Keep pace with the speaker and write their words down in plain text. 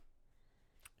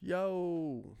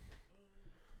Yo,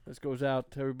 this goes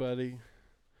out to everybody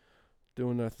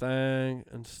doing their thing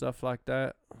and stuff like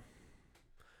that.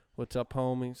 What's up,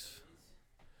 homies?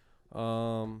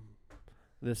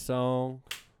 This song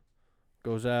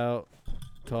goes out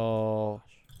to all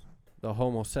the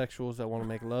homosexuals that want to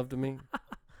make love to me.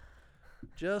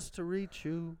 Just to reach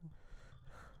you.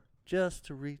 Just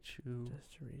to reach you.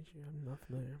 Just to reach you. I'm not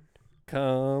familiar.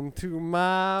 Come to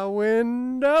my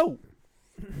window.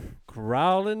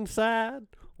 Crawl inside.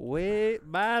 Wait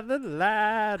by the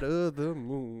light of the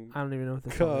moon. I don't even know what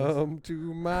this song is. Come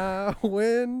to my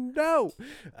window.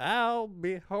 I'll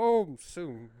be home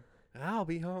soon. I'll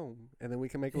be home. And then we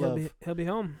can make love. He'll be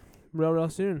home real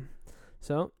soon.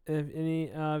 So, if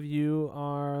any of you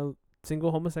are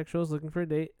single homosexuals looking for a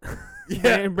date,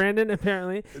 Yeah. Brandon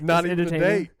apparently Not is even a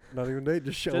entertaining. date. Not even a date.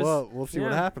 Just show Just- up. We'll see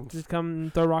what yeah, happens. Just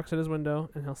come throw rocks at his window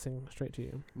and he'll sing straight to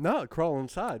you. No, crawl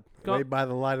inside. Go- Wait by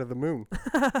the light of the moon.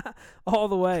 All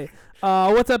the way.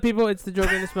 What's up, people? It's the Joker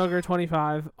and the Smoker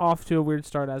 25. Off to a weird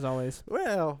start as always.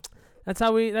 Well, That's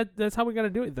how we gotta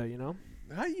do it though, you know.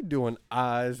 how you doing,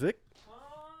 Isaac? Well,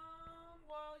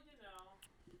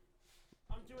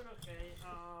 I'm doing okay.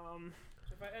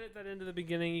 If I edit that into the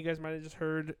beginning, you guys might have just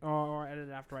heard, or edit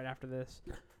it right after this.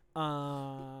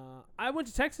 I went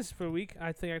to Texas for a week.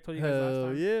 I think I told you guys last Hell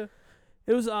time. yeah.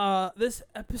 It was this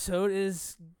episode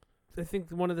is, I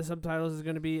think one of the subtitles is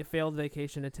going to be a failed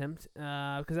vacation attempt,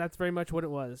 because that's very much what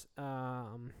it was.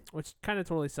 Which kind of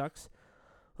totally sucks.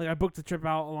 Like, I booked the trip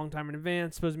out a long time in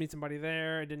advance, supposed to meet somebody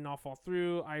there. It didn't all fall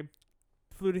through. I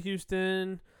flew to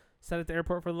Houston, sat at the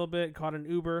airport for a little bit, caught an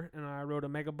Uber, and I rode a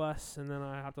megabus, and then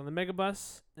I hopped on the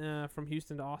megabus from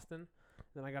Houston to Austin.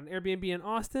 Then I got an Airbnb in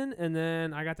Austin, and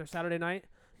then I got there Saturday night,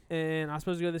 and I was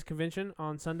supposed to go to this convention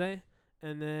on Sunday,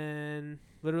 and then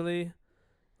literally,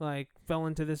 like, fell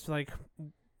into this, like,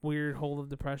 weird hole of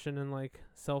depression and, like,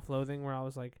 self-loathing where I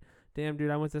was like, damn,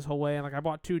 dude, I went this whole way, and, like, I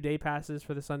bought 2 day passes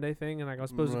for the Sunday thing, and, like, I was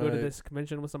supposed to go to Right. this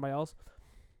convention with somebody else,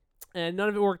 and none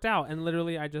of it worked out, and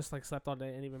literally I just, like, slept all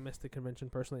day and even missed the convention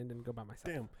personally and didn't go by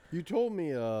myself. Damn. You told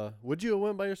me, would you have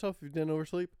went by yourself if you didn't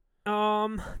oversleep?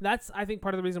 That's, I think,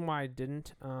 part of the reason why I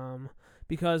didn't,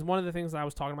 because one of the things that I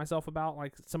was talking to myself about,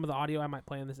 like, some of the audio I might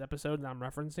play in this episode that I'm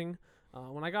referencing,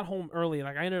 when I got home early,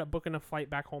 like, I ended up booking a flight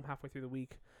back home halfway through the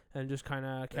week and just kind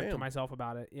of kept to Damn. myself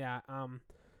about it. Yeah.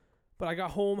 But I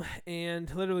got home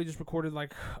and literally just recorded,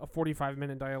 like, a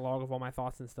 45-minute dialogue of all my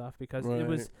thoughts and stuff because Right.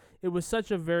 it was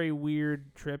such a very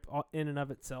weird trip in and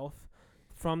of itself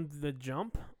from the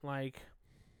jump. Like,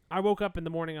 I woke up in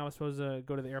the morning, I was supposed to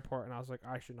go to the airport, and I was like,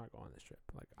 I should not go on this trip.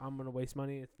 Like, I'm going to waste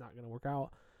money. It's not going to work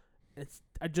out.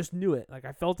 I just knew it. Like,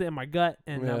 I felt it in my gut,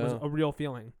 and that was Yeah. a real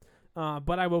feeling.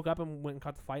 But I woke up and went and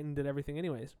caught the flight and did everything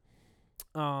anyways.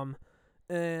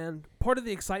 And part of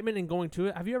the excitement in going to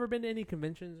it, have you ever been to any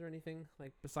conventions or anything,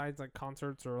 like, besides, like,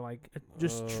 concerts or, like,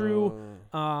 just true,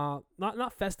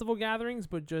 not festival gatherings,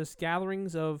 but just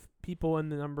gatherings of people in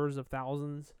the numbers of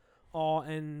thousands all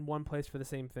in one place for the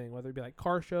same thing, whether it be like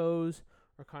car shows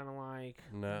or kind of like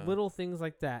No. little things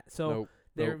like that. So Nope.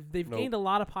 they've nope. gained a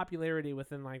lot of popularity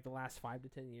within like the last 5 to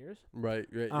 10 years. Right.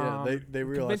 Yeah. They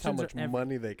realize how conventions are much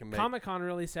money they can make. Comic-Con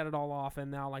really set it all off,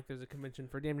 and now like there's a convention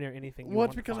for damn near anything. Well,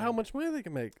 it's because of how much money they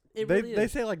can make. It they really they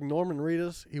is. say like Norman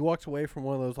Reedus, he walks away from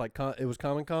one of those like it was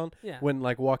Comic-Con Yeah. when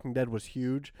like Walking Dead was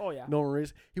huge. Oh yeah. Norman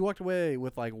Reedus, he walked away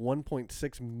with like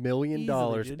 $1.6 million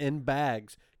Easily, dude. in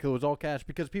bags because it was all cash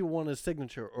because people wanted a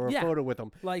signature or a Yeah. photo with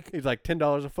him. Like He's like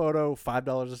 $10 a photo,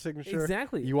 $5 a signature.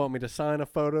 exactly. You want me to sign a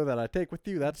photo that I take with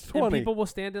you? That's And 20. people will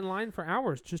stand in line for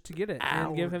hours just to get it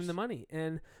and give him Hours. the money.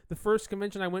 And the first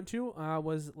convention I went to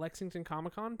was Lexington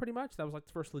Comic-Con, pretty much. That was like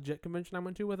the first legit convention I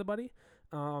went to with a buddy.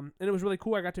 And it was really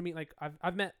cool. I got to meet like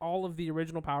I've met all of the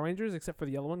original Power Rangers except for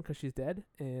the yellow one because she's dead.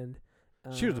 And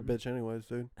She was a bitch anyways,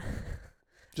 dude.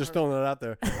 Just throwing that out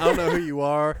there. I don't know who you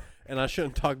are, and I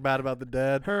shouldn't talk bad about the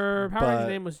dead. Her Power but- Ranger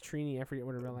name was Trini. I forget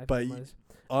what her real life but name was.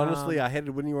 Honestly, I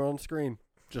hated when you were on screen.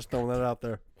 Just throwing that out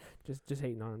there. Just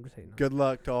hating on him. Just hating on him. Good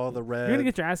luck to all the red. You're gonna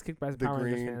get your ass kicked by the the Power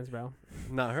Rangers green. fans, bro.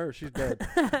 Not her. She's dead.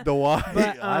 The white.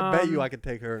 But, I bet you I could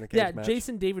take her in a cage Yeah, match.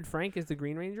 Jason David Frank is the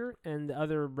Green Ranger, and the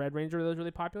other Red Ranger that was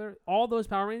really popular. All those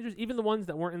Power Rangers, even the ones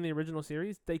that weren't in the original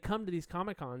series, they come to these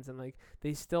Comic Cons and like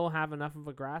they still have enough of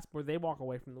a grasp where they walk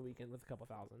away from the weekend with a couple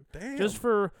thousand Damn. just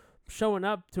for showing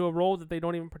up to a role that they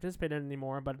don't even participate in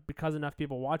anymore. But because enough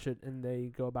people watch it and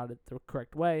they go about it the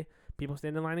correct way, people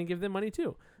stand in line and give them money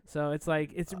too. So it's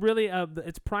like it's really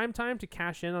it's prime time to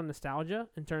cash in on nostalgia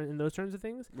in those terms of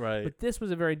things. right. But this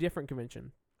was a very different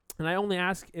convention. And I only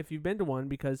ask if you've been to one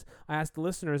because I asked the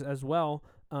listeners as well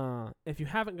If you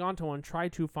haven't gone to one, try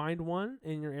to find one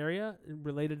in your area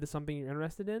related to something you're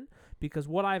interested in, because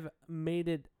what I've made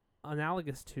it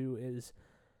analogous to is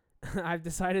I've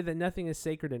decided that nothing is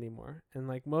sacred anymore, and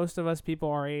like most of us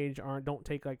people our age don't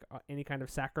take like any kind of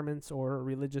sacraments or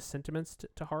religious sentiments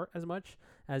to heart as much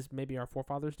as maybe our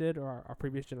forefathers did or our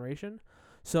previous generation.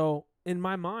 So in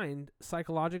my mind,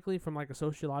 psychologically, from like a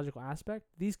sociological aspect,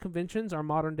 these conventions are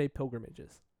modern day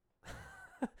pilgrimages.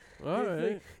 All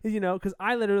right. You know, because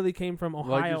I literally came from Like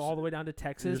Ohio you're all the way down to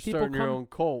Texas. You're starting your own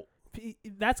cult.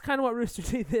 That's kind of what Rooster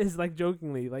Teeth is, like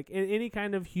jokingly. Like in any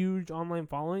kind of huge online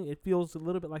following, it feels a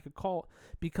little bit like a cult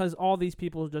because all these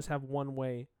people just have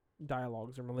one-way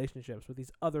dialogues and relationships with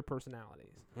these other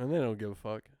personalities. And they don't give a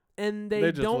fuck. And they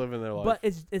just don't live in their life.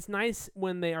 But it's nice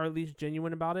when they are at least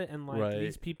genuine about it, and like Right.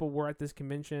 these people were at this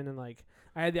convention, and like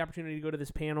I had the opportunity to go to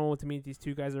this panel to meet these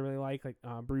two guys I really like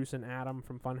Bruce and Adam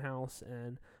from Funhouse,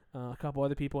 and a couple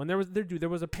other people. And there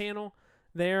was a panel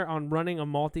there on running a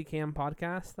multicam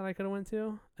podcast that I could have went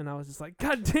to, and I was just like,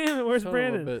 God damn it, where's Son of a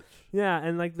Brandon? bitch. Yeah,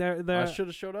 and like they're I should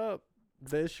have showed up.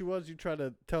 The issue was you tried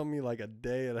to tell me like a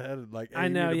day ahead. Like, hey, I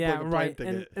know, you need to yeah, book a plane right,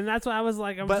 ticket. and that's why I was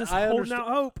like, I was But just I holding out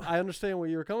hope. I understand where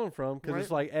you were coming from because Right. it's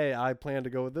like, hey, I plan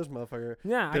to go with this motherfucker.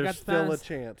 Yeah, There's I got still fast. a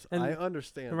chance. And- I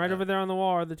understand. And right that. over there on the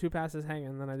wall are the two passes hanging.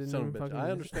 And then I didn't Son even of a bitch. fucking.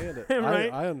 I understand it.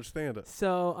 Right? I understand it.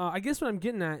 So I guess what I'm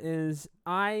getting at is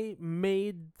I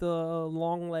made the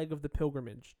long leg of the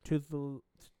pilgrimage to the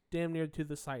damn near to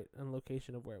the site and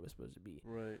location of where it was supposed to be.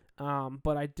 Right.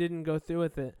 But I didn't go through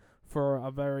with it for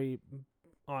a very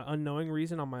unknowing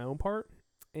reason on my own part,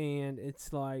 and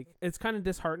it's like it's kind of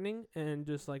disheartening and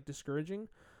just like discouraging.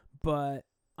 But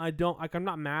I'm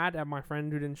not mad at my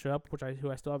friend who didn't show up, who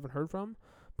I still haven't heard from,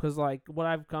 because like what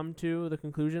I've come to the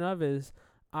conclusion of is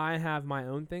I have my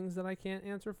own things that I can't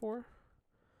answer for,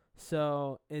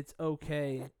 so it's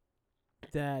okay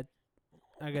that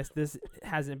I guess this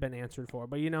hasn't been answered for.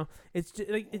 But you know, it's just,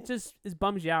 like it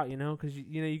bums you out, you know, because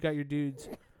you know you got your dudes.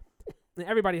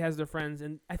 Everybody has their friends,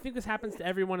 and I think this happens to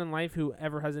everyone in life who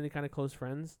ever has any kind of close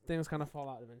friends. Things kind of fall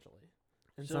out eventually,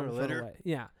 in Sooner or some sort of later. way.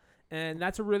 Yeah, and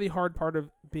that's a really hard part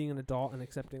of being an adult and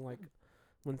accepting like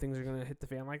when things are gonna hit the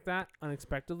fan like that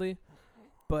unexpectedly.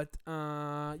 But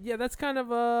yeah, that's kind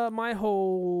of my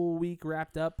whole week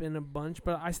wrapped up in a bunch.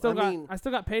 But I still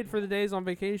got paid for the days on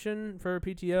vacation for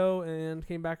PTO and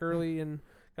came back early and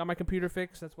got my computer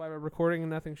fixed. That's why we're recording and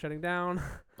nothing's shutting down.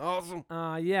 Awesome.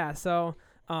 Yeah, so.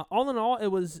 All in all, it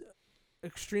was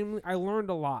I learned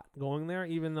a lot going there,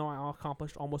 even though I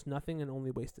accomplished almost nothing and only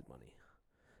wasted money.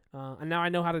 And now I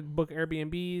know how to book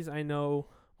Airbnbs. I know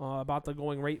about the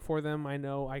going rate for them. I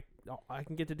know I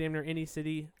can get to damn near any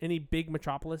city, any big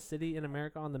metropolis city in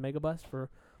America on the Megabus for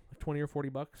like $20 or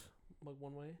 $40, like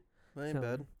one way. That ain't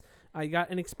bad. I got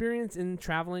an experience in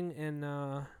traveling, and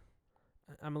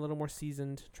I'm a little more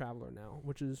seasoned traveler now,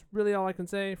 which is really all I can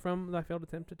say from my failed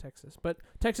attempt to Texas. But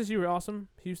Texas, you were awesome.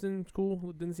 Houston,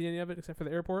 cool. Didn't see any of it except for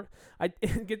the airport. I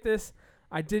get this.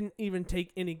 I didn't even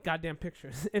take any goddamn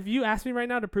pictures. If you ask me right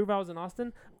now to prove I was in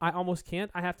Austin, I almost can't.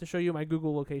 I have to show you my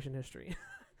Google location history.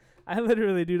 I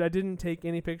literally, dude, I didn't take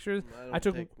any pictures. I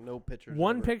took no pictures.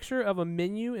 one ever. picture of a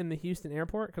menu in the Houston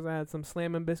airport because I had some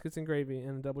Slammin' biscuits and gravy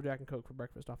and a double Jack and Coke for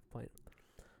breakfast off the plane.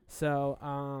 So,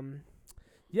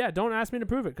 yeah, don't ask me to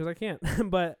prove it because I can't.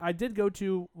 But I did go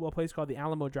to a place called the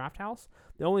Alamo Draft House.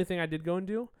 The only thing I did go and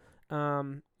do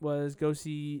was go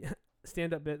see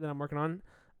stand-up bit that I'm working on.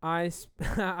 I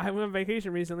went on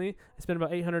vacation recently. I spent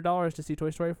about $800 to see Toy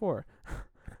Story 4.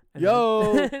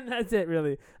 Yo! And that's it,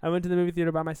 really. I went to the movie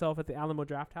theater by myself at the Alamo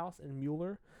Draft House in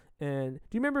Mueller. And do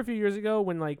you remember a few years ago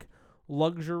when, like,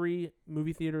 luxury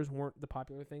movie theaters weren't the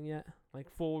popular thing yet? Like,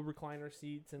 full recliner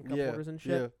seats and cup holders and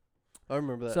shit? Yeah, I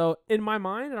remember that. So, in my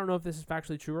mind, I don't know if this is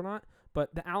factually true or not,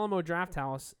 but the Alamo Draft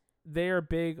House, they're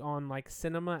big on, like,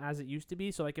 cinema as it used to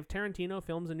be. So, like, if Tarantino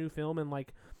films a new film in,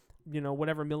 like, you know,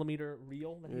 whatever millimeter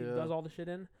reel that he does all the shit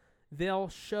in, they'll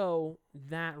show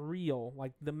that reel,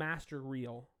 like, the master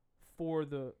reel, for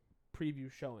the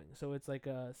preview showing. So, it's like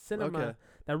a cinema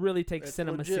that really takes It's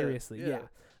cinema legit, seriously. yeah.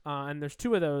 And there's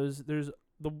two of those. There's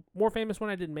the more famous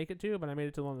one I didn't make it to, but I made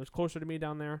it to the one that was closer to me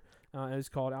down there. It was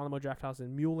called Alamo Draft House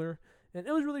in Mueller. And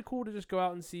it was really cool to just go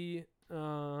out and see.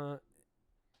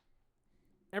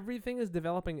 Everything is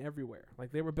developing everywhere.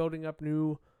 Like, they were building up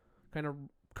new kind of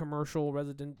commercial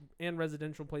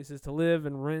residential places to live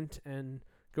and rent and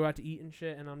go out to eat and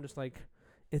shit. And I'm just like,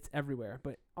 it's everywhere.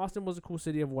 But Austin was a cool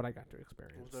city of what I got to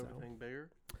experience. Was everything bigger?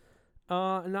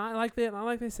 Not like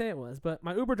they say it was. But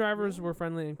my Uber drivers were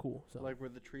friendly and cool. So, Like, were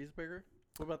the trees bigger?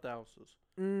 What about the houses?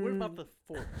 What Mm, about the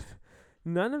forest?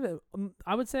 None of it.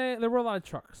 I would say there were a lot of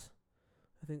trucks.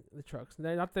 I think the trucks.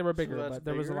 Not they were bigger, that's but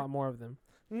there was a bigger? lot more of them.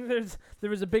 There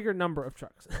was a bigger number of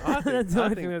trucks. I That's the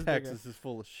only thing think that's bigger. Texas is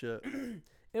full of shit.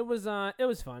 It was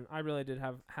fun. I really did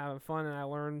have fun, and I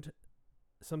learned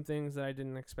some things that I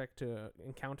didn't expect to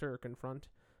encounter or confront.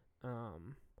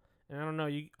 And I don't know,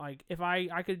 you like if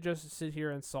I could just sit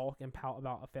here and sulk and pout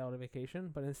about a failed vacation,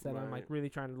 but instead I'm like Right. really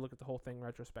trying to look at the whole thing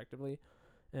retrospectively.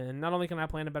 And not only can I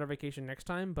plan a better vacation next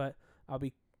time, but I'll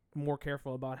be more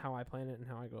careful about how I plan it and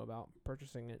how I go about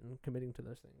purchasing it and committing to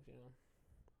those things, you know.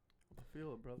 I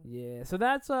feel it, brother. Yeah, so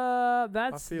that's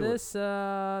feel it.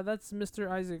 that's Mr.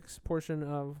 Isaac's portion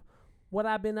of what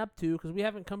I've been up to, because we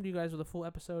haven't come to you guys with a full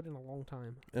episode in a long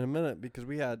time. In a minute, because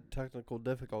we had technical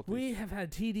difficulties. We have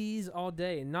had TDs all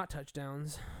day, not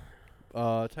touchdowns.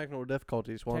 Technical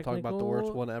difficulties. Want to talk about the worst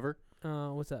Technical- one ever?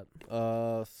 What's up?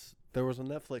 There was a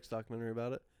Netflix documentary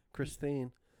about it.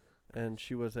 Christine, and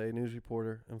she was a news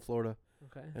reporter in Florida,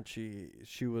 Okay. and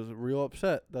she was real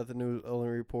upset that the news only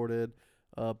reported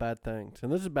bad things.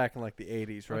 And this is back in like the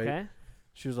 80s, right? Okay.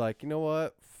 She was like, you know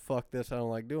what? Fuck this. I don't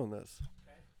like doing this.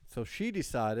 So she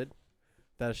decided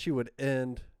that she would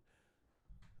end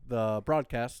the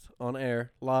broadcast on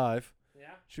air live. Yeah.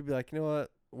 She'd be like, you know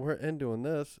what? We're in doing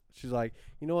this. She's like,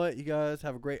 you know what? You guys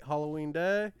have a great Halloween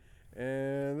day.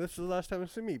 And this is the last time you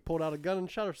see me. Pulled out a gun and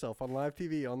shot herself on live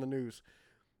TV on the news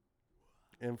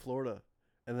in Florida.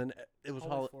 And then it was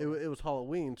Always Florida. it was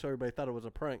Halloween, so everybody thought it was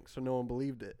a prank, so no one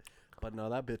believed it. But no,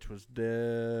 that bitch was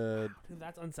dead. Dude,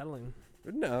 that's unsettling.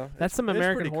 No, That's some it's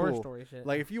American pretty Horror cool. Story shit.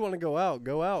 Like, if you want to go out,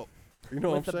 go out. You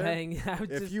know with what the I'm saying? bang. Yeah, I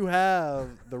would If just, you have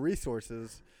the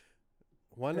resources,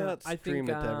 why Yeah, not I stream think,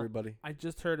 it to everybody? I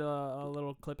just heard a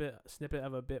little snippet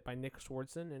of a bit by Nick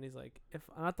Swardson, and he's like, "If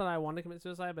not that I want to commit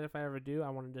suicide, but if I ever do, I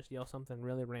want to just yell something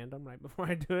really random right before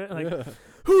I do it, like, Yeah.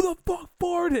 who the fuck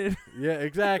farted?" Yeah,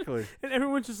 exactly. And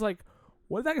everyone's just like,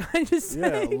 "What did that guy just Yeah,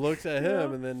 say?" looks at You him,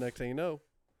 know? and then next thing you know,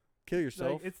 kill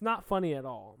yourself. Like, it's not funny at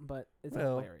all, but it's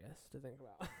Well, hilarious to think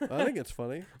about I think it's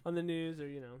funny. on the news or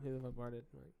who the fuck farted.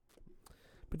 Like,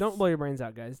 but don't blow your brains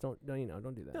out, guys. Don't do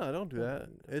that. No, don't do that.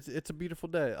 It's a beautiful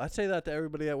day. I say that to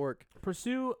everybody at work.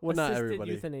 Pursue Well, not assisted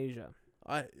everybody. euthanasia.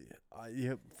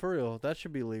 Yeah, for real, that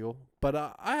should be legal. But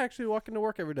I actually walk into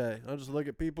work every day. I just look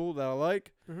at people that I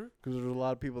like, Mm-hmm. because there's a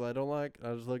lot of people that I don't like.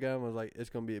 I just look at them and I was like, it's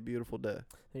gonna be a beautiful day.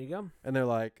 There you go. And they're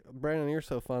like, Brandon, you're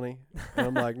so funny. And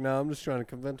I'm like, no, I'm just trying to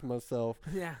convince myself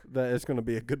Yeah. that it's gonna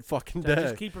be a good fucking So day.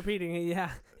 just keep repeating it.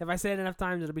 Yeah. If I say it enough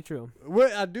times, it'll be true.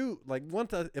 What I do, like,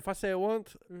 if I say it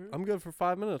once, Mm-hmm. I'm good for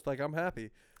 5 minutes. Like, I'm happy.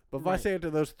 But if I Right. say it to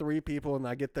those 3 people and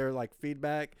I get their like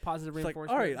feedback, Positive it's like,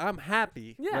 reinforcement. all right, I'm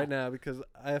happy Yeah. right now because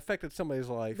I affected somebody's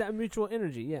life. That mutual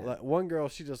energy. Yeah. Like, one girl,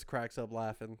 she just cracks up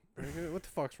laughing. Like, what the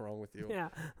fuck's wrong with you? Yeah.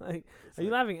 Like, It's are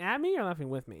you like, laughing at me or laughing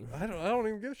with me? I don't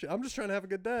even give a shit. I'm just trying to have a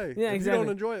good day. Yeah, if exactly. you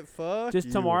don't enjoy it, fuck Just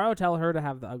you. tomorrow, tell her to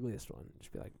have the ugliest one.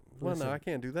 Just be like, Well, listen. no, I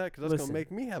can't do that because that's Listen. gonna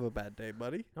make me have a bad day,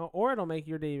 buddy. No, or it'll make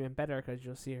your day even better because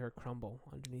you'll see her crumble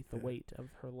underneath the Yeah. weight of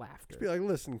her laughter. Just be like,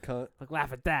 listen, cunt. Like,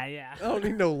 laugh at that, yeah. I don't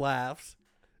need no laughs.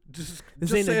 Just This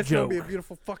just ain't say a it's gonna be a joke.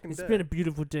 beautiful fucking It's day. been a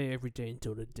beautiful day every day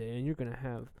until today, and you're gonna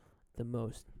have the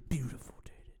most beautiful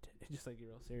day today. Just like you're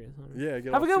real serious, huh? Yeah,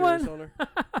 get Have all a good serious on her,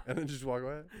 and then just walk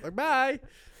away. Like, bye.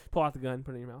 Pull out the gun,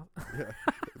 put it in your mouth. Yeah.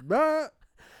 Bye.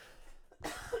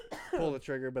 Pull the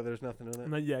trigger, but there's nothing in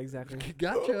No, yeah, exactly. it.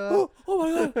 Gotcha.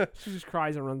 Oh my god! She just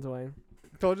cries and runs away.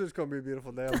 Told you it's gonna be a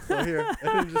beautiful day. I'm still here, and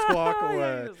then just walk Yeah,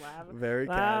 away. you just laugh, Very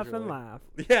laugh casually. and laugh.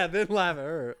 Yeah, then laugh at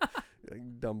her.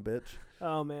 Like, dumb bitch.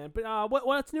 Oh man, but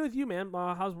what's new with you, man?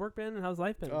 How's work been and how's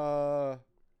life been?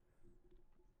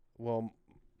 Well,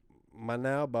 my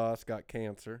now boss got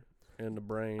cancer in the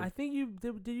brain. I think you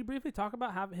did you briefly talk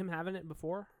about him having it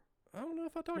before? I don't know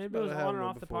if I talked Maybe about it was having on or it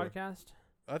off before. the podcast.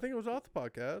 I think it was off the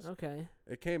podcast. Okay.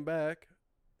 It came back,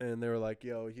 and they were like,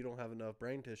 "Yo, you don't have enough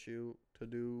brain tissue to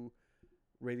do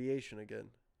radiation again."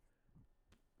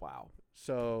 Wow.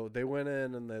 So they went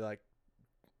in and they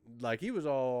like he was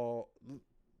all,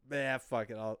 yeah, fuck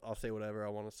it, I'll say whatever I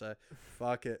want to say,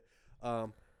 fuck it.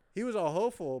 He was all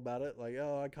hopeful about it, like,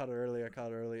 oh, I caught it early,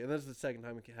 and this is the second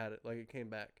time he had it, like, it came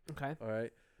back. Okay. All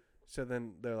right. So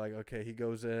then they're like, okay, he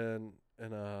goes in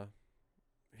and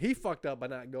he fucked up by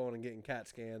not going and getting CAT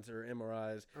scans or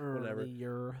MRIs, whatever.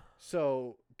 Earlier.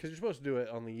 So, because you're supposed to do it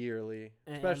on the yearly,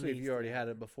 At especially if least, you already yeah. had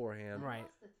it beforehand. Right.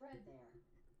 Lost the thread there.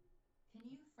 Can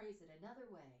you phrase it another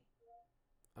way?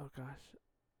 Oh gosh.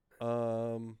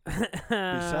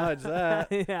 Besides that,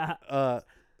 yeah.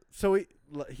 So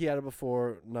he had it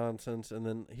before nonsense, and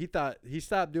then he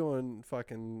stopped doing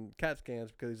fucking CAT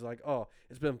scans because he's like, oh,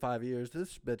 it's been 5 years.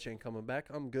 This bitch ain't coming back.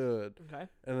 I'm good. Okay.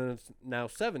 And then it's now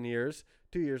 7 years.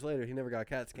 2 years later, he never got a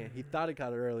CAT scan. He thought he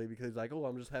got it early because he's like, oh,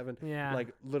 I'm just having Yeah. like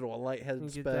little lightheaded You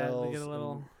get that, spells. you get a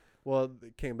little. and- well,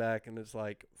 it came back and it's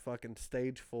like fucking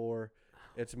stage 4.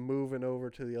 It's moving over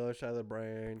to the other side of the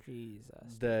brain.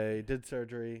 Jesus. They did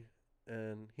surgery,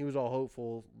 and he was all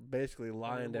hopeful, basically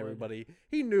lying to would. everybody.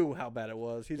 He knew how bad it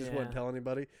was. He just wouldn't Yeah. tell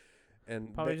anybody.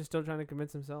 And Probably just still trying to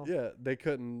convince himself. yeah, they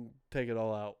couldn't take it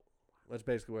all out. That's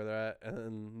basically where they're at. And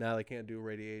then now they can't do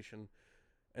radiation.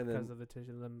 And Because then of the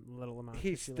tissue, the little amount. of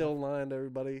he's tissue still left. lying to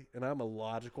everybody. And I'm a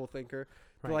logical thinker.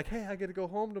 They're Right. like, hey, I get to go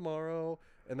home tomorrow.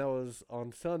 And that was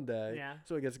on Sunday. Yeah.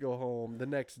 So he gets to go home the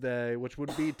next day, which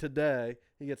would be today.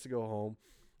 He gets to go home.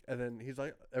 And then he's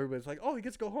like, everybody's like, oh, he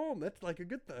gets to go home. That's like a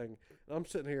good thing. And I'm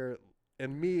sitting here,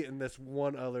 and me and this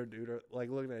one other dude are like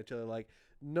looking at each other like,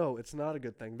 no, it's not a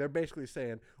good thing. They're basically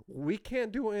saying, we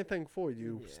can't do anything for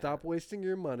you. Yeah. Stop wasting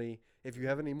your money. If you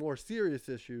have any more serious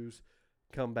issues,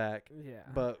 come back. Yeah.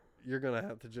 But you're going to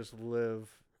have to just live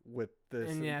with this.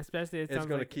 and yeah, especially it it's sounds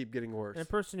going to like keep getting worse. a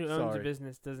person who owns a Sorry.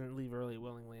 business doesn't leave early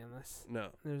willingly unless No.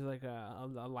 there's like a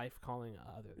life calling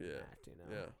other than Yeah. that, you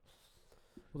know. Yeah.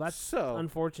 Well, that's so.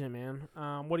 unfortunate, man.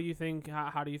 What do you think?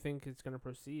 How do you think it's gonna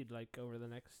proceed? Like over the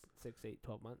next 6, 8,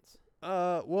 12 months,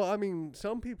 Well, I mean,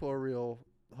 some people are real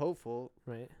hopeful.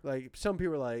 right? Like some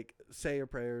people are like, say your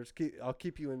prayers. I'll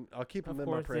keep them Of in my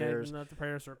course, prayers. yeah, not the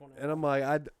prayer circle. Now. And I'm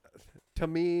like, to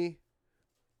me,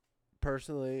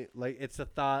 personally, like it's a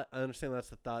thought. I understand that's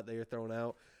the thought that you're throwing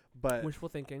out, but Wishful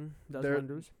thinking does there-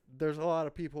 wonders. there's a lot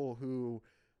of people who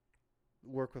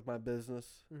work with my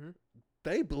business. Mm-hmm.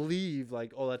 They believe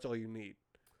like, oh, that's all you need.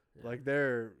 Like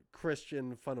they're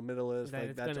Christian fundamentalists. That Like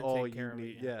it's that's gonna all take care you of it,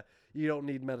 need. yeah. Yeah, you don't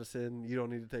need medicine. You don't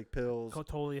need to take pills.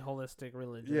 Totally holistic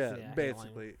religious. Yeah, healing.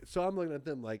 basically. So I'm looking at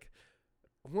them like,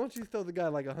 why don't you throw the guy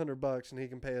like $100 and he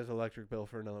can pay his electric bill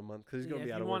for another month because he's gonna Yeah, be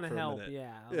if out you of want work to for help, a minute.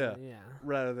 yeah, Yeah.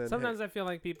 Rather than Sometimes I feel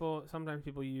like sometimes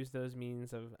people use those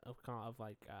means of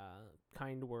like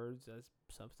kind words as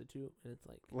substitute, and it's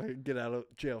like get out of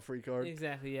jail free card.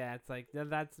 exactly, yeah. It's like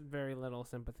that's very little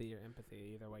sympathy or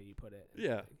empathy, either way you put it. It's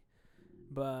Yeah. like-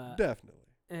 but Definitely.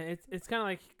 it's kind of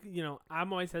like, you know,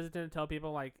 I'm always hesitant to tell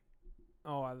people like,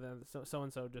 oh, so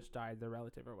and so just died, their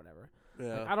relative or whatever.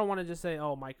 Yeah. Like, I don't want to just say,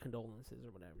 oh, my condolences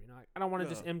or whatever. You know, like, I don't want to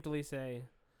just No. emptily say,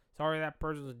 sorry that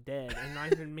person's dead, and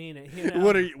not even mean it. You know?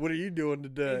 What are you doing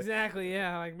today? Exactly,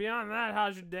 yeah. Like, beyond that,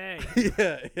 how's your day?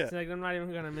 yeah. It's like, I'm not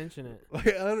even going to mention it. Like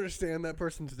I understand that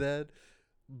person's dead,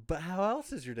 but how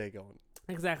else is your day going?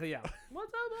 Exactly, yeah.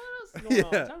 What's going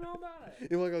on? Yeah. Tell me all about it.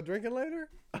 You want to go drinking later?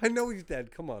 I know he's dead.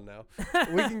 Come on now.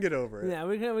 We can get over it. Yeah,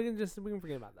 we can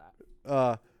forget about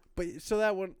that. But so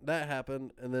that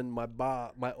happened, and then my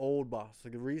old boss,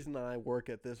 like the reason I work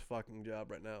at this fucking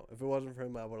job right now, if it wasn't for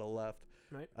him, I would have left.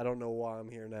 Right. I don't know why I'm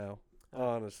here now.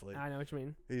 Honestly, I know what you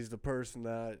mean. he's the person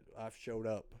that I've showed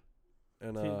up,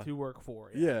 and To work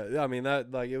for. yeah, I mean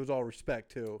that like it was all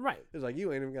respect too. Right. It's like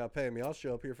you ain't even gotta pay me. I'll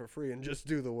show up here for free and just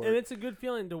do the work. And it's a good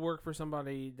feeling to work for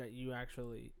somebody that you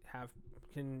actually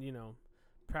can, you know,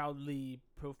 proudly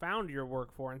profound your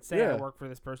work for and say, I Yeah. work for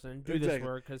this person and do this Exactly.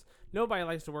 work, because nobody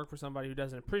likes to work for somebody who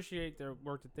doesn't appreciate their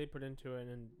work that they put into it,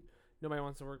 and nobody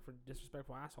wants to work for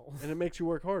disrespectful assholes. And it makes you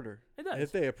work harder. It does.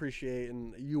 If they appreciate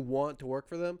and you want to work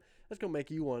for them, that's gonna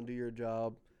make you want to do your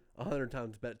job 100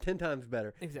 times better, 10 times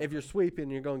better. Exactly. If you're sweeping,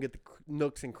 you're gonna get the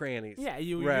nooks and crannies. Yeah,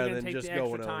 you're rather going to than take just the extra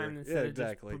going time over. instead Yeah, of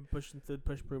exactly. just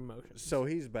push through motions. So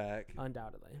he's back,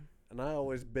 undoubtedly. and I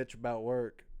always bitch about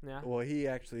work. Yeah. Well, he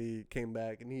actually came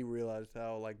back and he realized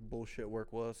how like bullshit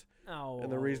work was. Oh.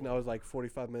 And the reason I was like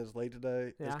 45 minutes late today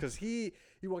is Yeah. because he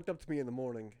walked up to me in the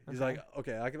morning. He's Okay. like,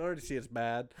 okay, I can already see it's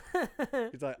bad.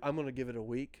 He's like, I'm gonna give it a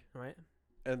week, right.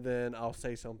 and then I'll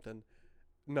say something.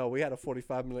 No, we had a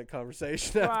 45-minute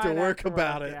conversation after Right work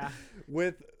about it Yeah.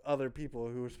 with other people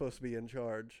who were supposed to be in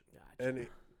charge. Gotcha. And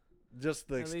just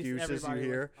the At least excuses you everybody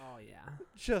hear. was- oh yeah.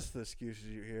 Just the excuses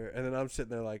you hear. And then I'm sitting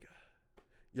there like,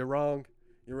 you're wrong.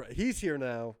 You're right. He's here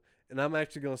now, and I'm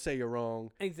actually going to say you're wrong.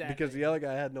 Exactly. Because the other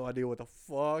guy had no idea what the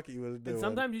fuck he was doing. And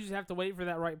sometimes you just have to wait for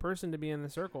that right person to be in the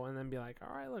circle and then be like,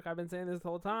 all right, look, I've been saying this the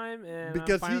whole time, and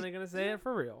Because I'm finally going to say it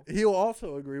for real. He'll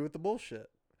also agree with the bullshit.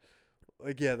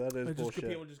 Like, yeah, that is Like, just bullshit.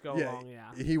 people just go Yeah, along,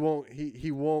 yeah.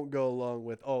 He won't go along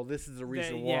with, oh, this is the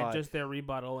reason why. Yeah, just their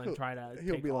rebuttal and try to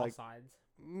he'll take be all like, sides.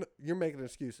 You're making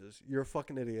excuses. You're a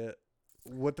fucking idiot.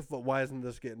 What the fuck? Why isn't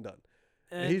this getting done?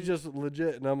 And, He's just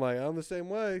legit, and I'm like, I'm the same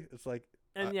way. It's like,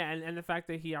 and the fact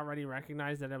that he already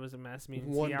recognized that it was a mess means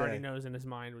One he already day. knows in his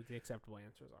mind what the acceptable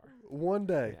answers are. one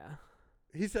day, Yeah.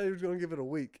 He said he was going to give it a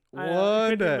week. I know, One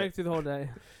couldn't even day. make it through the whole day.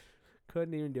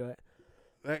 Couldn't even do it.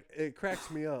 It cracks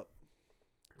me up.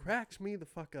 Cracks me the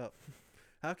fuck up.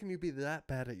 How can you be that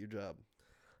bad at your job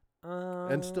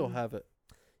and still have it?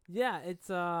 Yeah, it's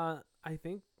I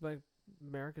think like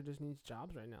America just needs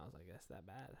jobs right now. Is I guess that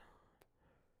bad.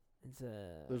 It's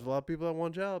There's a lot of people that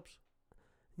want jobs.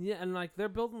 Yeah, and like they're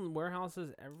building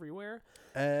warehouses everywhere.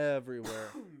 Everywhere.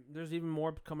 There's even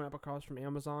more coming up across from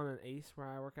Amazon and Ace where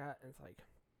I work at. And it's like,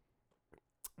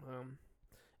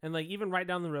 and like even right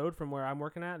down the road from where I'm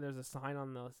working at, there's a sign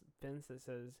on the fence that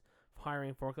says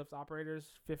hiring forklift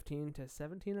operators 15 to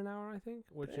 17 an hour, I think,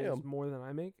 which is Damn. more than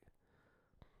I make.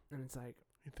 And it's like,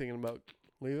 You thinking about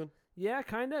leaving? yeah,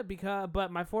 kind of,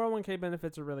 but my 401k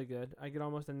benefits are really good. I get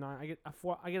almost I get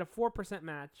a 4%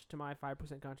 match to my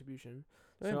 5% contribution.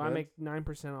 Hey, So I man. make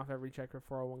 9% off every check for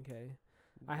 401k.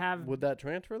 I have Would that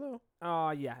transfer though?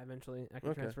 yeah, eventually I can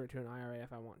Okay. transfer it to an IRA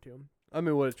if I want to. I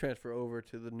mean, would it transfer over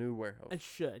to the new warehouse? It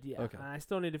should, yeah. Okay. And I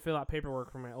still need to fill out paperwork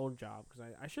for my old job because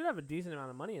I should have a decent amount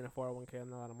of money in a 401k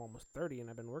now that I'm almost 30 and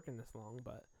I've been working this long.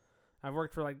 But I've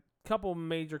worked for like a couple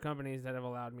major companies that have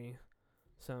allowed me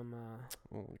some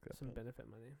I don't like that some pen. benefit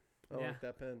money. I don't yeah. like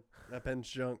that pen. That pen's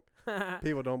junk.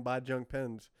 People don't buy junk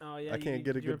pens. Oh yeah, I can't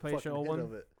get a did you good replace fucking your old hit one?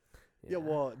 of it. Yeah,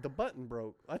 well, the button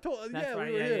broke. I told. That's Yeah, right,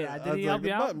 we were yeah, here. yeah. Did I was he like, help the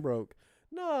you out? button broke.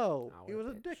 No, Oh, he what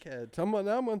was a a bitch. dickhead. So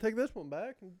now I'm gonna take this one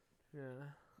back. And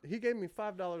Yeah. he gave me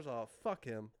 $5 off. Fuck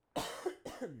him.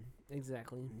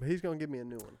 Exactly. But he's gonna give me a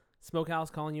new one. Smokehouse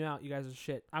calling you out. You guys are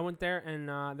shit. I went there and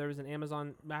there was an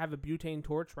Amazon. I have a butane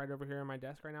torch right over here on my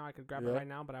desk right now. I could grab it Yeah. right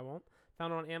now, but I won't.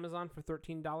 Found it on Amazon for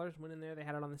 $13. Went in there. They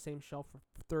had it on the same shelf for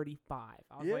 $35.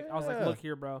 I was like, Yeah. look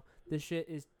here, bro. This shit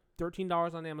is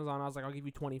 $13 on Amazon. I was like, I'll give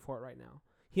you 20 for it right now.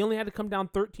 He only had to come down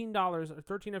 $13 or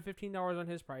 $13 or $15 on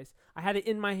his price. I had it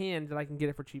in my hand that I can get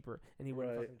it for cheaper, and he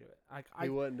wouldn't Right. fucking do it. He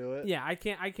wouldn't do it. Yeah, I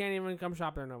can't even come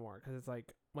shop there no more because it's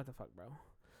like, what the fuck, bro.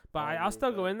 But I I'll agree still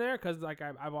with go that. in there because like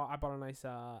I bought a nice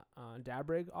dab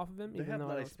rig off of him. They even have though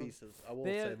I nice don't smoke. pieces. I will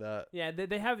They say have- that. Yeah,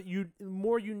 they have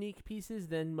more unique pieces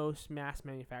than most mass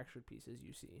manufactured pieces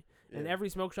you see. And Yeah. every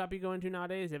smoke shop you go into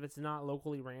nowadays, if it's not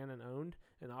locally ran and owned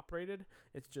and operated,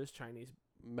 it's just Chinese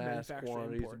Mass manufactured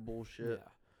quantities import. of bullshit. Yeah.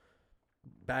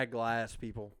 Bad glass,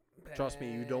 people. Trust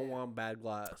me, you don't want bad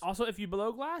glass. Also, if you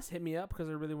blow glass, hit me up because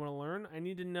I really want to learn. I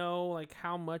need to know like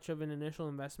how much of an initial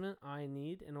investment I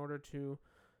need in order to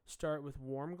start with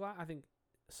warm glass. I think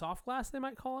soft glass they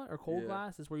might call it, or cold Yeah,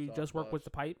 glass is where you soft just work with glass.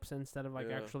 the pipes instead of like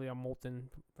Yeah. actually a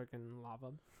molten freaking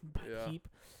lava Yeah. heap.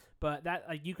 But that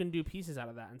like you can do pieces out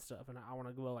of that and stuff. And I want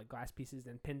to glow like glass pieces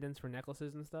and pendants for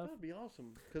necklaces and stuff. That'd be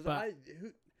awesome. Because But-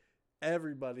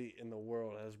 everybody in the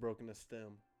world has broken a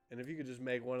stem, and if you could just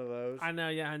make one of those, I know,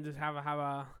 yeah, and just have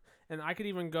a, and I could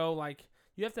even go like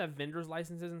you have to have vendors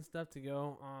licenses and stuff to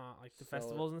go like to Sell it.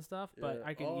 festivals and stuff. But Yeah.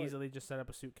 I can Oh, easily just set up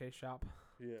a suitcase shop.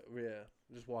 yeah,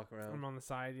 just walk around. I'm on the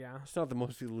side, yeah. It's not the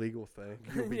most illegal thing.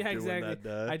 You'll be Yeah, doing exactly. That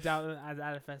day. I doubt that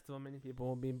at a festival many people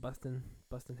will be busting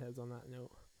heads on that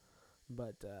note.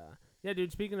 But yeah,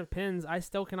 dude. Speaking of pins, I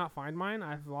still cannot find mine.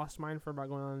 I've lost mine for about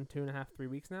going on 2.5-3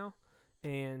 weeks now,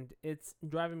 and it's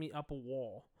driving me up a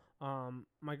wall.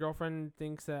 My girlfriend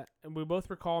thinks that we both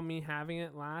recall me having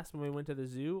it last when we went to the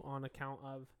zoo on account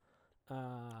of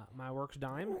my work's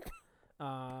dime.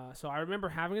 So I remember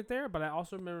having it there, but I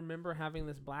also remember having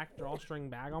this black drawstring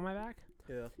bag on my back.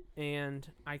 Yeah. And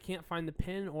I can't find the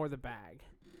pin or the bag,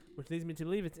 which leads me to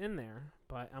believe it's in there,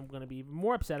 but I'm going to be even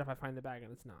more upset if I find the bag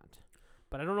and it's not.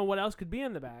 But I don't know what else could be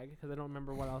in the bag because I don't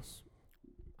remember what else.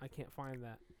 I can't find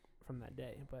that from that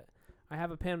day, but I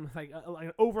have a pin with like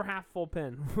an over half full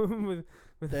pin with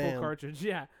full Damn. cartridge,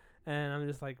 yeah, and I'm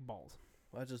just like balls.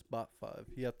 I just bought 5.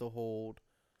 You have to hold.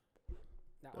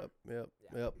 That one. Yep.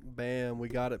 Yeah. Bam, we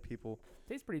got it, people.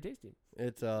 Tastes pretty tasty.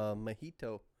 It's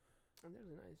mojito, And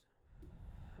they're nice,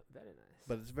 very nice.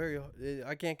 but it's very.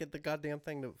 I can't get the goddamn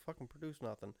thing to fucking produce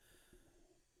nothing.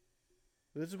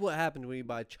 This is what happens when you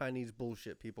buy Chinese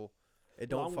bullshit, people. It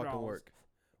don't Long fucking draws. work.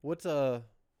 What's that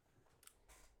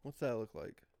look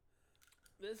like?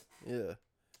 This Yeah.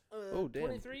 Oh, damn.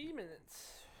 23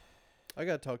 minutes. I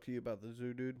gotta talk to you about the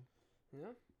zoo, dude. Yeah.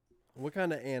 What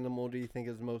kind of animal do you think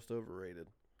is most overrated?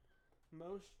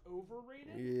 Most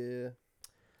overrated? Yeah.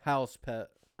 House pet.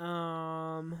 You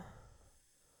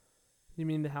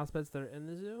mean the house pets that are in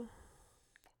the zoo?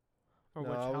 Or No,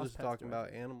 which I house was just pets talking do I-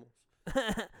 about animals,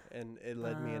 and it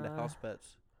led me into house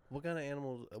pets. What kind of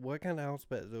animals? What kind of house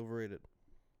pet is overrated?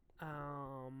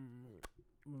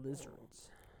 Lizards.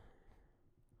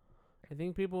 I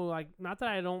think people like, not that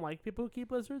I don't like people who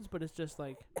keep lizards, but it's just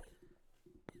like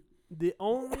the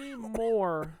only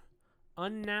more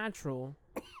unnatural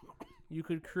you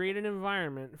could create an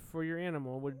environment for your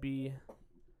animal would be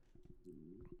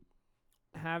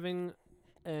having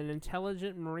an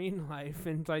intelligent marine life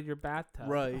inside your bathtub.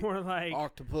 Right. Or like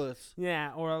Octopus,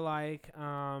 yeah, or like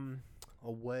a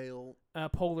whale. a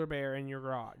polar bear in your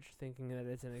garage, thinking that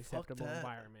it's an acceptable that.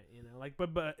 environment, you know. Like,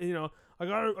 but you know, I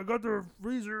got the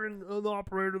freezer and the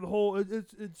operator, the whole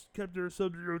it's kept at a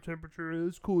sub-zero temperature.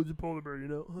 It's cool. It's a polar bear, you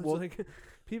know. It's Well- like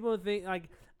people think like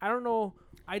I don't know.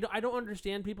 I don't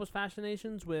understand people's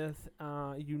fascinations with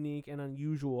unique and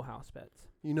unusual house pets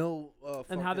You know,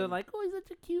 and how they're fucking- like, oh, he's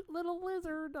such a cute little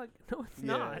lizard. Like, no, it's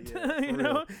Yeah, not. yeah, you for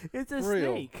know, real. it's a For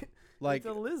real. snake. like It's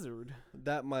a lizard,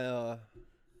 that. My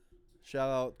shout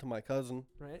out to my cousin.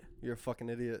 right? You're a fucking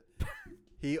idiot.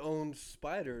 He owns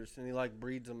spiders and he like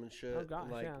breeds them and shit. Oh gosh,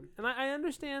 and, like, yeah. And I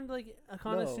understand like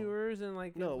connoisseurs and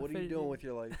like No, what are you doing with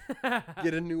your life? Get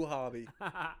Get a new hobby.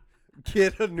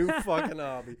 Get a new fucking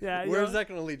hobby. Yeah, you Where's know- that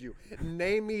gonna lead you?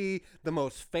 Name me the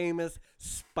most famous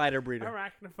spider breeder.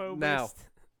 Arachnophobist.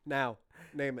 Now,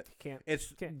 name it. Can't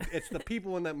It's Can't. it's the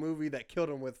people in that movie that killed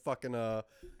him with fucking what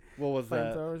was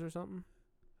that? flamethrowers or something.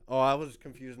 Oh, I was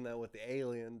confusing that with the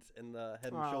aliens and the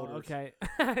Head and Oh, Shoulders. okay.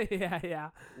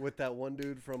 yeah. With that one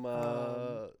dude from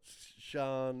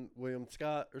Sean William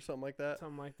Scott or something like that,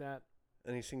 Something like that.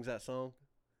 and he sings that song.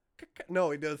 No,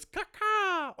 he does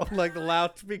caca on like the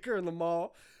loudspeaker in the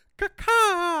mall.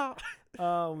 Caca.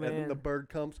 Oh And then man. the bird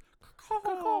comes.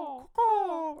 Caw-caw.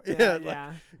 Caw. yeah,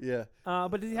 Yeah, yeah. yeah.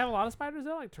 But does he have a lot of spiders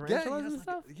though, like Yeah, tarantulas and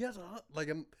stuff? he has like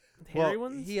a Hairy well,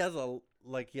 ones. he has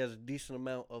a decent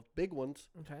amount of big ones,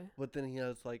 Okay. but then he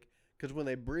has like because when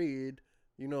they breed,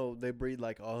 you know, they breed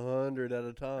like 100 at a I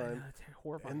know, time, it's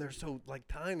horrifying. and they're so like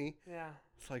tiny. yeah.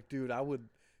 It's like, dude, I would.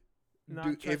 Not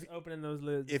Dude, trust opening those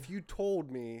lids. If you told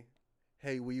me,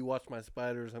 hey, will you watch my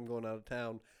spiders? I'm going out of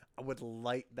town. I would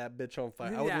light that bitch on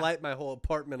fire. I would Yeah. light my whole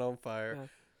apartment on fire. Yeah.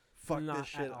 Fuck Not this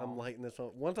shit. at I'm all. lighting this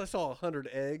on. Once I saw 100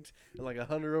 eggs and like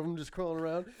 100 of them just crawling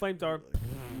around. Flamethrower.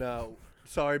 No,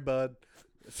 sorry, bud.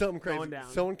 Something Going crazy. down.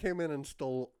 Someone came in and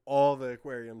stole all the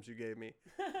aquariums you gave me.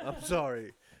 I'm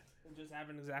sorry. It just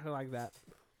happened exactly like that.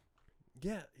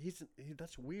 Yeah,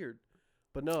 that's weird.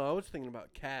 But no, I was thinking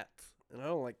about cats, and I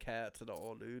don't like cats at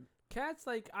all, dude. Cats,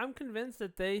 like, I'm convinced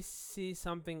that they see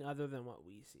something other than what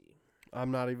we see.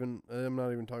 I'm not even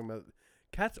talking about.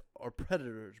 Cats are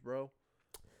predators, bro.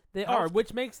 They House- are,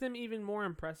 which makes them even more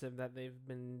impressive that they've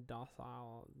been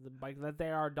docile, like that they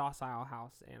are docile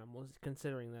house animals.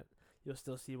 Considering that you'll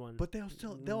still see one, But they'll get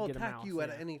a attack mouse, you at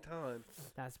yeah. any time.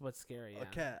 That's what's scary. Yeah. A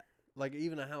cat, like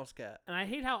even a house cat. And I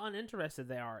hate how uninterested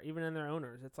they are, even in their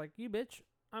owners. It's like, you bitch,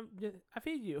 I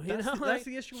feed you. You That's know, the, like, that's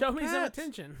the issue. show with me some cats.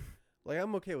 attention. Like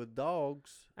I'm okay with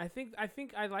dogs. I think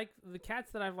I like the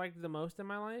cats that I've liked the most in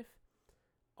my life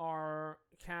are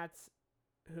cats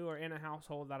who are in a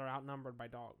household that are outnumbered by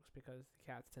dogs, because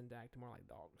the cats tend to act more like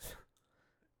dogs.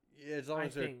 Yeah, as long I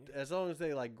as think.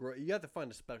 they like grow, you have to find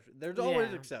a special. There's always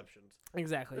Yeah. exceptions.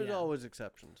 Exactly. There's yeah. always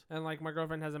exceptions. And like my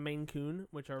girlfriend has a Maine Coon,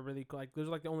 which are really cool. Like those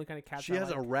are like the only kind of cats. She I has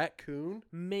like. a raccoon.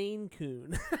 Maine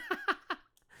Coon.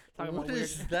 Talking What about weird-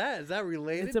 is that? Is that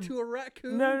related It's a- to a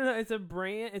raccoon? No. It's a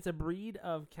brand. It's a breed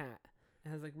of cat. It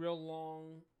has like real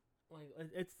long, like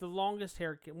it's the longest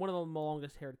hair. One of the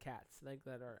longest haired cats, like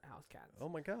that are house cats. Oh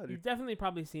my god, You've definitely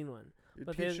probably seen one. you're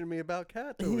but there's- teaching me about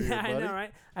cats over Yeah, here, buddy. I know,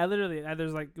 right? I literally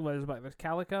there's like there's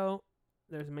Calico,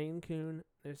 there's Maine Coon,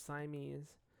 there's Siamese.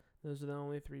 Those are the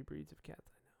only 3 breeds of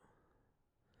cats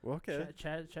Well, I know.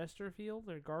 okay. Chesterfield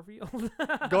or Garfield?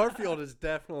 Garfield is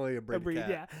definitely a breed, a breed, of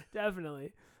cat. yeah,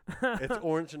 definitely. It's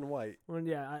orange and white Well,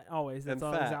 yeah, always. That's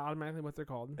and always fat. automatically what they're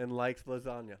called. and likes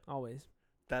lasagna. Always.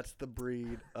 That's the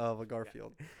breed of a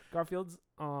Garfield. Garfield's.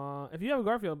 If you have a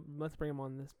Garfield, let's bring him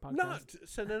on this No, podcast.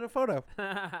 send in a photo.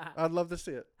 I'd love to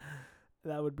see it.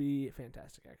 That would be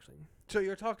fantastic, actually. So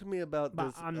you're talking to me about But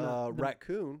this I'm not- the-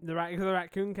 raccoon. The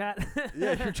raccoon cat.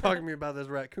 Yeah, you're talking to me about this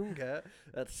raccoon cat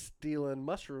that's stealing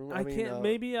mushroom. I can't.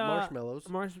 Maybe marshmallows.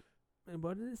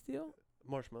 What did it steal?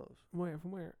 Marshmallows. Where?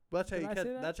 From where? But Did I say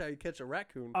that? that's how you catch a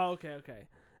raccoon. Oh, okay.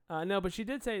 No, but she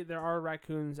did say there are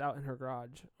raccoons out in her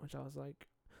garage, which I was like,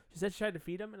 she said she tried to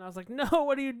feed them, and I was like, no,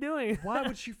 what are you doing? Why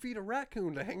would she feed a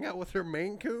raccoon to hang out with her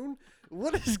Maine Coon?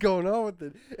 What is going on with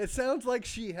it? It sounds like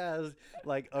she has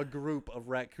like a group of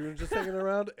raccoons just hanging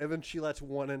around, and then she lets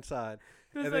one inside.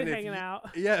 Just and like then if hanging you- out.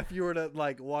 Yeah, if you were to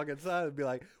like walk inside and be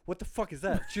like, "What the fuck is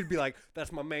that?" She'd be like,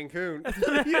 "That's my Maine Coon."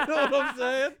 You know what I'm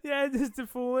saying? Yeah, just to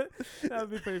fool it. That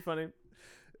would be pretty funny.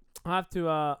 I'll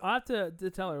have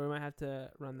to tell her we might have to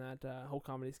run that whole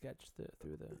comedy sketch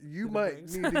through the. You through the might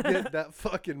brings. need to get that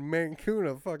fucking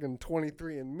Mancuna fucking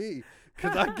 23andMe,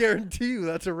 because I guarantee you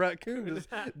that's a raccoon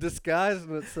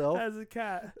disguising itself. As a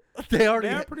cat. They already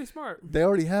They're pretty smart. they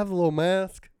already have the little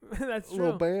mask, That's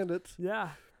little true. bandits. Yeah.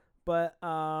 But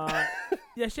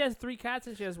yeah, she has 3 cats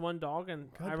and she has 1 dog.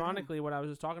 And Goddamn. ironically, what I was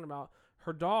just talking about,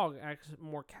 her dog acts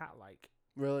more cat-like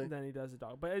Really? than he does a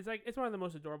dog. But it's one of the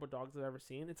most adorable dogs I've ever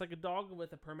seen. It's like a dog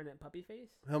with a permanent puppy face.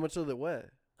 How much does it weigh?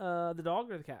 The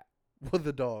dog or the cat? With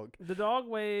the dog. The dog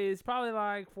weighs probably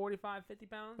like 45, 50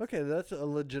 pounds. Okay, that's a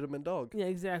legitimate dog. Yeah,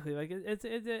 exactly. Like it's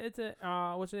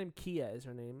a what's her name? Kia is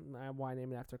her name. Why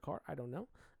name it after a car? I don't know.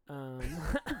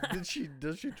 Does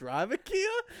she drive a Kia?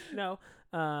 No,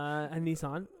 a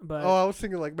Nissan. But Oh, I was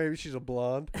thinking like maybe she's a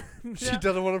blonde. She no,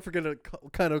 doesn't want to forget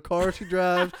what kind of car she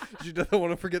drives. She doesn't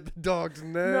want to forget the dog's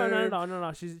name.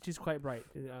 no. She's quite bright.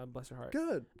 Bless her heart.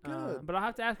 Good, good. But I'll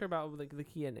have to ask her about like the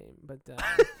Kia name. But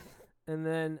and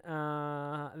then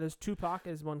there's Tupac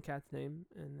is one cat's name,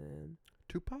 and then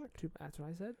Tupac? that's what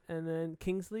I said. And then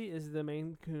Kingsley is the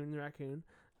main raccoon.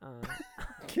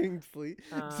 Kingsley.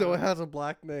 So it has a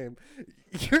black name.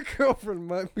 Your girlfriend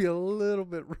might be a little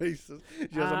bit racist.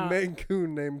 She has a Maine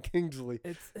Coon named Kingsley.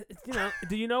 It's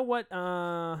do you know what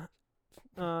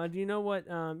you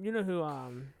know who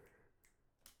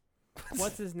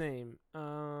what's his name?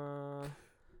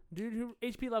 Dude who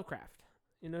H.P. Lovecraft.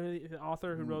 You know the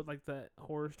author who wrote like the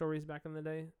horror stories back in the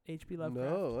day? H.P. Lovecraft.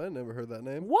 No, I never heard that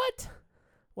name. What?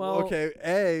 Well,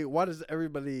 okay, why does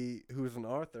everybody who's an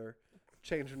author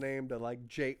change their name to like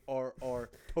J.R.R.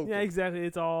 Tolkien? yeah, exactly.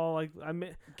 It's all like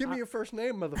Give me your first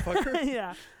name, motherfucker.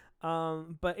 yeah.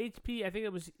 But HP, I think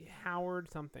it was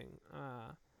Howard something.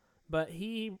 But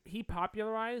he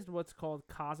popularized what's called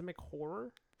cosmic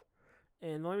horror.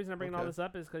 And the only reason I'm bringing all Okay. this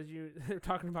up is because they're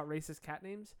talking about racist cat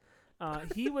names.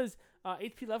 He was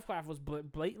H.P. Lovecraft was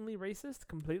blatantly racist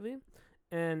completely,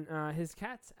 and his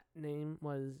cat's name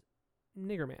was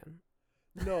Niggerman.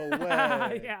 No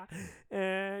way. yeah,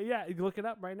 yeah. You can look it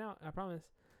up right now. I promise.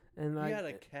 And You like had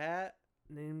a cat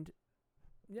named.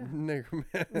 Yeah. Nigger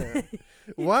man.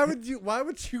 Why would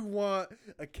you want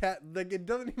a cat? Like, it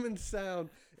doesn't even sound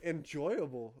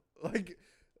enjoyable. Like,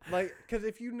 because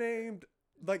if you named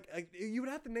like you would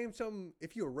have to name something.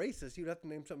 If you were racist, you'd have to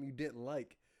name something you didn't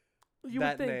like. You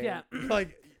that would think, name. yeah.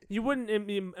 Like, You wouldn't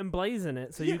emblazon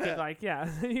it, so you could Yeah.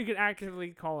 you could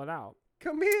actively call it out.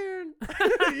 come here.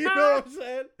 You know what I'm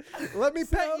saying? Let me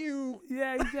pet So- you.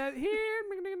 Yeah, you got here.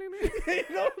 You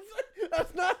know what I'm saying?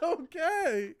 That's not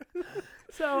okay.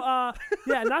 So,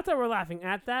 yeah, not that we're laughing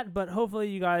at that, but hopefully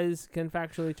you guys can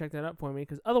factually check that up for me,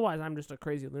 because otherwise I'm just a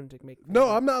crazy lunatic making. No,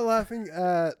 I'm not laughing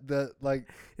at the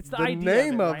It's the the idea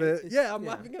name of of it. it. Right? Yeah, I'm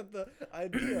laughing at the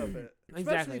idea of it. Exactly.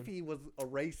 Especially if he was a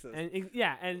racist.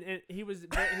 And he was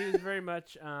very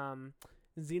much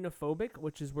xenophobic,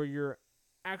 which is where you're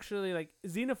actually like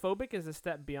xenophobic is a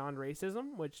step beyond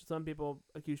racism, which some people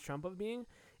accuse Trump of being.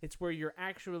 It's where you're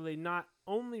actually not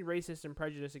only racist and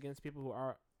prejudiced against people who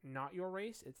are not your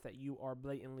race, it's that you are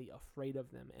blatantly afraid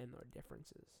of them and their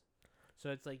differences.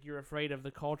 So it's like you're afraid of the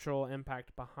cultural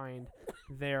impact behind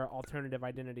their alternative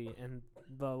identity and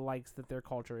the likes that their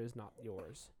culture is not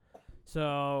yours.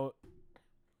 So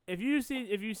if you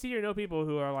see or know people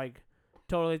who are like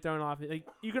totally thrown off, like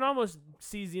you can almost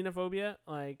see xenophobia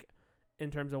like in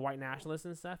terms of white nationalists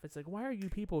and stuff. It's like, why are you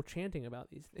people chanting about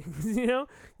these things? You know,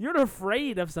 you're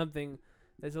afraid of something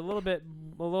that's a little bit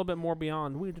more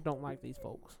beyond. We don't like these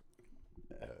folks.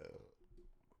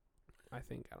 I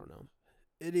think, I don't know.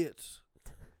 Idiots.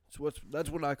 That's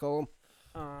what I call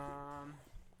them.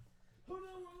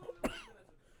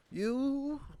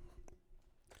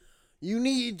 You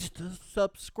need to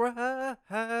subscribe.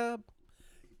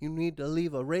 You need to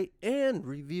leave a rate and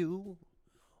review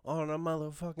on a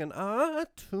motherfucking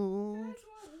iTunes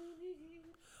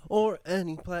or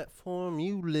any platform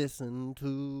you listen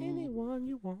to. Anyone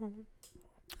you want.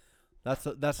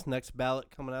 That's next ballot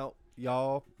coming out,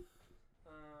 y'all.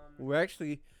 We're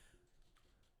actually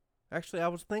I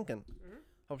was thinking. Mhm.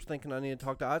 I was thinking I need to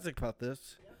talk to Isaac about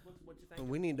this. Yeah, what you think?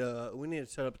 We need to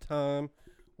set up a time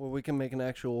where we can make an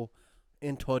actual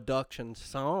introduction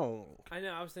song. I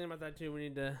know. I was thinking about that too. We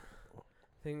need to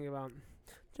think about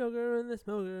Joker and the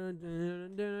Smoker.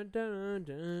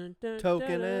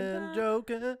 Token and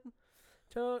joking.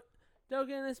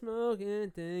 Joking and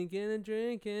smoking, thinking and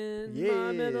drinking. My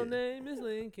Yeah. middle name is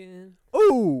Lincoln.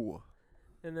 Ooh.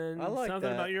 And then I like something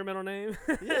that. about your middle name.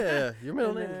 Yeah, your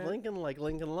middle And, name's Lincoln, like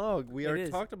Lincoln Log. We It already is.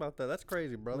 talked about that. That's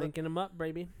crazy, brother. Linking them up,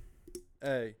 baby.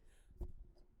 Hey,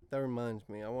 that reminds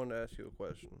me. I wanted to ask you a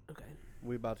question. Okay.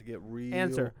 We about to get real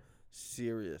Answer.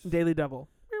 serious. Daily Double.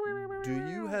 Do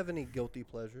you have any guilty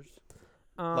pleasures?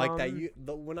 Like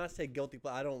that when I say guilty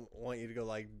I don't want you to go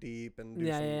like deep and do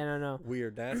some no.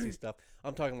 weird nasty stuff.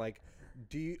 I'm talking like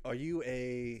are you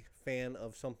a fan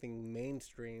of something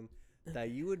mainstream that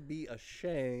you would be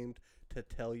ashamed to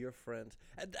tell your friends?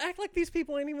 Act like these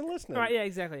people ain't even listening. Right, yeah,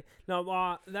 exactly.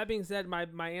 No, that being said,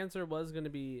 my answer was going to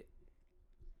be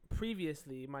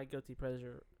previously my guilty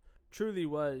pleasure truly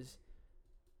was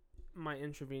my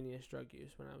intravenous drug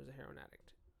use when I was a heroin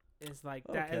addict. It's like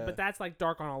that, Okay. but that's like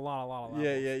dark on a lot of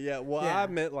levels. Yeah. Well, Yeah. I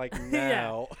meant like Yeah,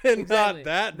 now, and exactly.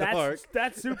 not that dark.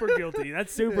 That's super guilty.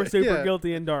 That's super Yeah.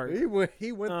 guilty and dark. He went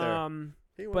there.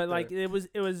 He went But like there. it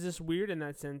was just weird in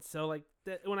that sense. So like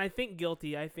when I think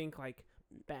guilty, I think like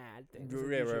bad things. that you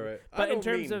should- Right. But I in don't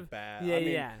terms mean of bad. yeah, I mean,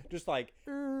 yeah. just like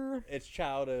it's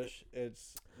childish.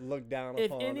 It's looked down If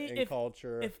upon any- in if-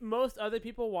 culture. If most other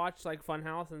people watch like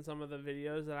Funhouse and some of the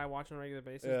videos that I watch on a regular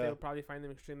basis, Yeah. they would probably find them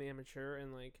extremely immature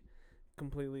and like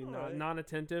completely Alright.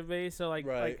 non-attentive based. So like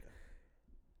Right. like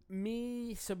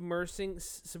me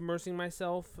submersing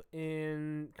myself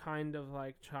in kind of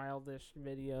like childish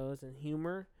videos and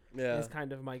humor Yeah. is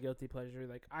kind of my guilty pleasure.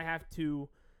 Like I have to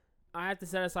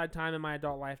set aside time in my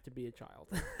adult life to be a child.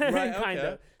 Right, kind okay.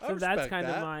 of. I So that's respect kind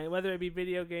of that. my, whether it be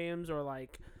video games or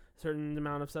like certain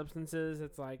amount of substances,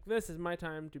 it's like this is my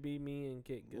time to be me and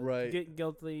Right. get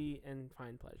guilty and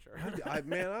find pleasure.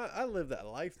 I live that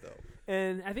life though.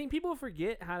 And I think people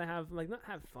forget how to have like not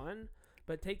have fun,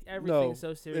 but take everything No,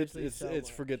 so seriously. It's so it's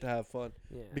much. forget to have fun.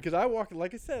 Yeah. Because I walk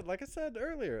like I said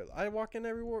earlier, I walk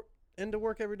into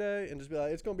work every day and just be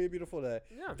like, it's gonna be a beautiful day.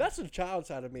 Yeah. That's the child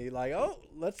side of me. Like, oh,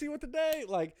 let's see what the day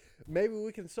like. Maybe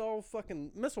we can solve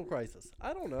fucking missile crisis.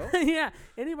 I don't know. Yeah.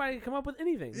 Anybody can come up with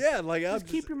anything. Yeah, like Just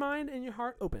keep your mind and your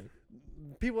heart open.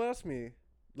 people ask me,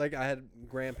 like I had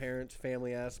grandparents,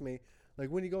 family ask me, like,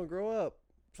 when you gonna grow up?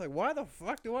 It's like, why the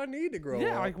fuck do I need to grow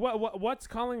Yeah, up? like what's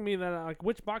calling me that like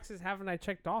which boxes haven't I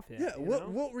checked off yet? Yeah, you know?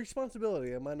 what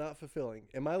responsibility am I not fulfilling?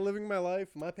 Am I living my life?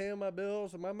 Am I paying my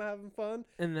bills? Am I having fun?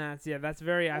 And that's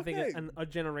very I think Okay. a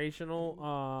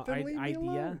generational Then leave me idea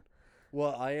alone.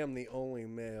 Well, I am the only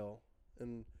male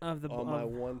in of the on my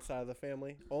one side of the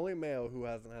family, only male who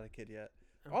hasn't had a kid yet.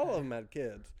 All of them had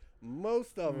kids.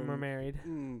 Most of them are married.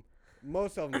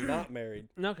 Most of them not married.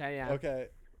 Okay, yeah. Okay,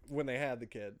 when they had the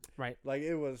kid, Right. like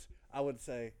it was, I would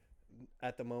say,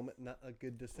 at the moment, not a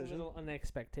good A decision. little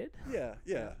unexpected.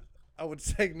 Yeah. I would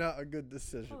say not a good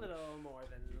decision. A little more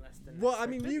than less than. Well, I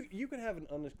mean, expected. you could have an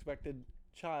unexpected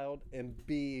child and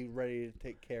be ready to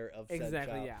take care of said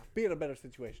Exactly, child. yeah. Be in a better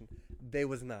situation. They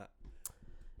was not.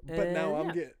 But now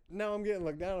I'm getting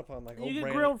looked down upon. Like, You get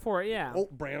Brandon, grilled for it, yeah.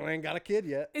 Brandon ain't got a kid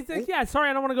yet. It's like, yeah, sorry,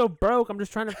 I don't want to go broke. I'm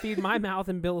just trying to feed my mouth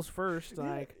and bills first. Yeah,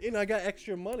 Like, and I got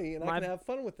extra money and I My- can have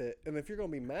fun with it. And if you're gonna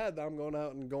be mad that I'm going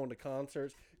out and going to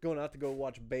concerts, going out to go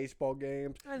watch baseball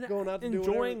games, and going out to do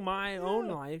enjoying my own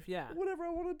Yeah. life, yeah. whatever I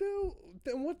want to do,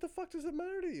 then what the fuck does it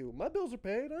matter to you? My bills are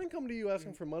paid. I ain't coming to you Mm.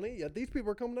 asking for money. Yet these people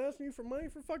are coming to asking you for money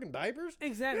for fucking diapers.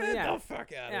 Exactly, Get yeah. the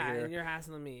fuck out Yeah, of here. and you're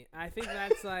hassling me. I think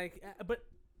that's like, but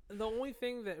the only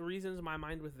thing that reasons my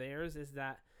mind with theirs is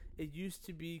that it used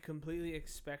to be completely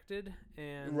expected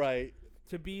and Right.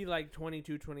 to be like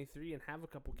 22, 23 and have a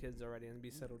couple kids already and be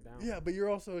settled down. Yeah, but you're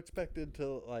also expected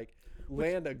to like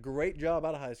land a great job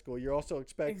out of high school. You're also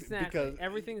expected Exactly. because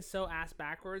Everything's so ass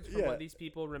backwards from Yeah. what these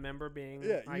people remember being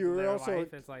yeah, like you're their also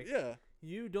life. It's like yeah,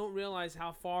 you don't realize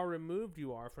how far removed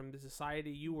you are from the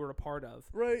society you were a part of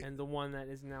right. and the one that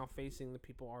is now facing the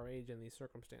people our age in these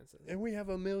circumstances. And we have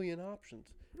a million options.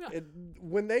 Yeah.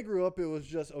 When they grew up, it was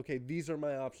just, okay, these are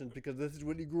my options because this is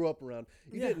what you grew up around.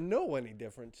 You Yeah. didn't know any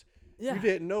difference. Yeah. You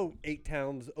didn't know 8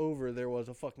 towns over there was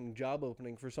a fucking job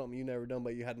opening for something you never done,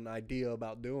 but you had an idea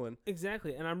about doing.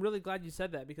 Exactly, and I'm really glad you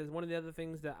said that because one of the other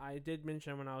things that I did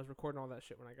mention when I was recording all that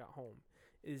shit when I got home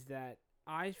is that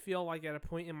I feel like at a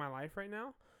point in my life right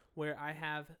now where I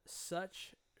have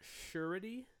such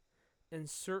surety and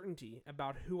certainty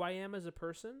about who I am as a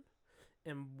person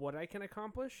and what I can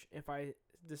accomplish if I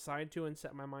decide to and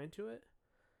set my mind to it,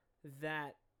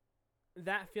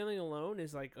 that feeling alone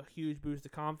is like a huge boost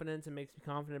of confidence and makes me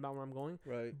confident about where I'm going.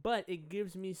 Right. But it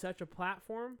gives me such a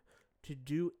platform to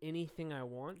do anything I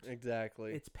want.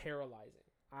 Exactly. It's paralyzing.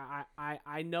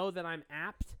 I know that I'm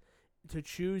apt to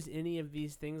choose any of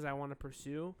these things I want to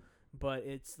pursue, but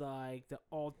it's like the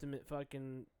ultimate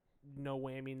fucking no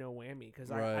whammy. Because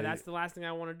Right. that's the last thing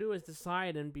I want to do is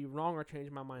decide and be wrong or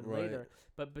change my mind Right. later.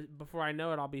 But before I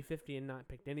know it, I'll be 50 and not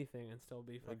picked anything and still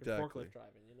be fucking Exactly. forklift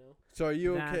driving, you know? So are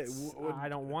you okay? That's- I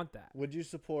don't want that. Would you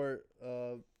support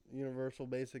universal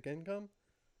basic income?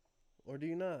 or do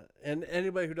you not? And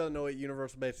anybody who doesn't know what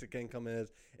universal basic income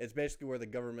is, it's basically where the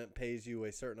government pays you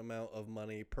a certain amount of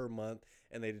money per month,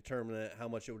 and they determine how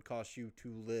much it would cost you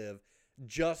to live.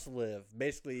 Just live.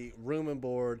 Basically, room and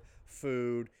board,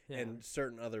 food, and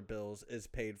certain other bills is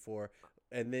paid for.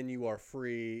 And then you are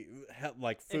free,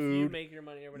 like food. If you make your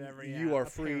money or whatever, you are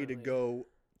free to go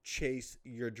chase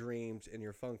your dreams and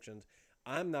your functions.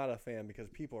 I'm not a fan because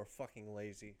people are fucking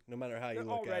lazy, no matter how you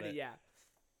look at it. Yeah.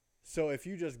 So if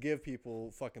you just give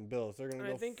people fucking bills, they're going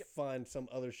to go find some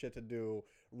other shit to do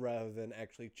rather than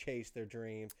actually chase their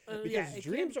dreams. Because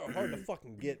dreams are hard to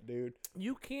fucking get, dude.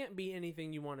 You can't be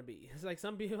anything you want to be. It's like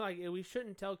some people, like, we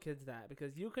shouldn't tell kids that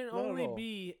because you can only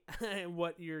be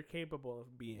what you're capable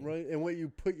of being. Right, and what you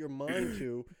put your mind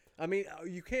to. I mean,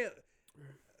 you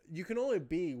can only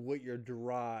be what your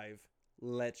drive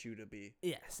lets you to be.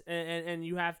 Yes, and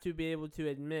you have to be able to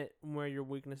admit where your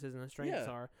weaknesses and strengths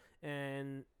are.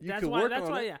 And that's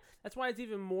why it's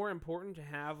even more important to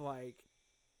have, like,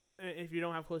 if you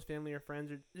don't have close family or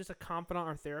friends or just a confidant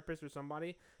or therapist or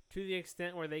somebody, to the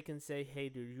extent where they can say, hey,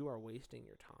 dude, you are wasting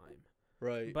your time.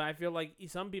 Right. But I feel like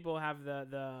some people have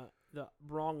the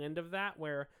wrong end of that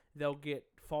where they'll get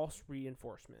false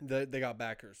reinforcement. They got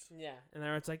backers. Yeah. And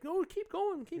then it's like, no, keep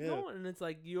going. And it's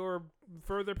like you're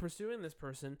further pursuing this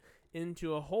person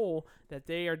into a hole that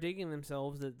they are digging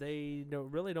themselves that they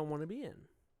really don't want to be in.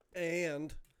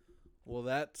 And, well,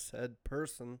 that said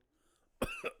person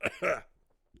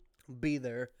be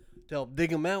there to help dig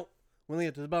them out when they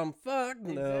get to the bottom. Fuck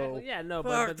no. Exactly. Yeah, no.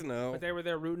 No. But they were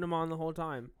there rooting them on the whole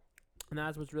time. And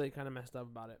that's what's really kind of messed up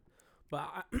about it. But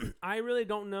I really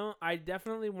don't know. I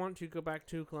definitely want to go back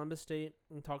to Columbus State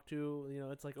and talk to,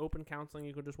 it's like open counseling.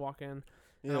 You could just walk in.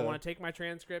 And I want to take my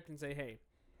transcript and say, hey,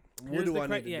 what do I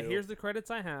need to do? Here's the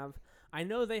credits I have. I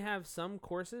know they have some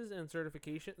courses and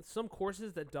certifications, some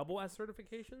courses that double as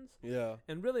certifications. Yeah.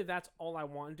 And really, that's all I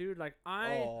want, dude. Like,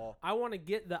 I want to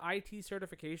get the IT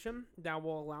certification that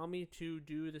will allow me to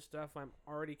do the stuff I'm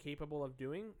already capable of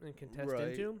doing and can test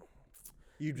into.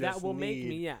 You just that will make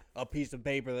me, a piece of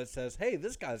paper that says, hey,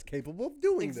 this guy's capable of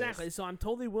doing this. Exactly. So I'm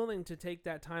totally willing to take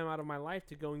that time out of my life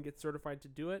to go and get certified to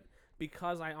do it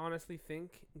because I honestly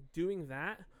think doing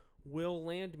that will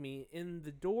land me in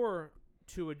the door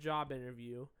to a job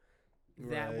interview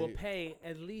that will pay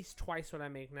at least twice what I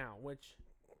make now, which...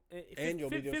 And you'll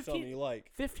be doing something you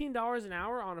like. $15 an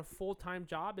hour on a full-time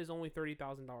job is only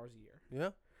 $30,000 a year. Yeah.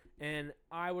 And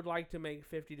I would like to make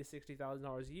 $50,000 to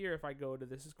 $60,000 a year if I go to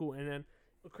this school. And then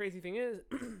the crazy thing is,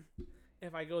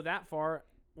 if I go that far,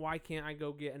 why can't I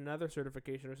go get another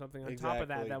certification or something on top of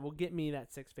that will get me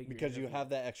that six-figure? Because you have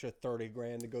that extra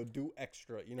 $30,000 to go do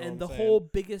extra. You know, and what I'm the saying? whole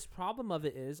biggest problem of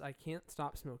it is I can't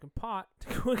stop smoking pot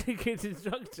to go get the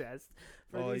drug test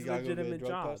for these legitimate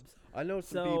jobs. I know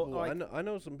some people. Like, I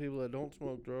know some people that don't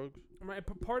smoke drugs. Right,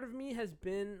 part of me has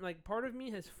been like, part of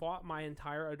me has fought my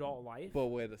entire adult life. But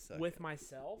wait a second. With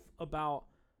myself about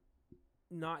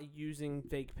not using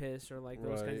fake piss or like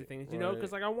those kinds of things, you know,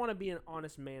 because like I want to be an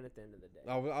honest man at the end of the day.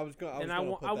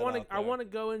 I want to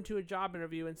go into a job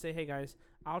interview and say, hey guys,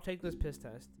 I'll take this piss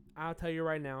test. I'll tell you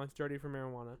right now, it's dirty for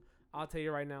marijuana. I'll tell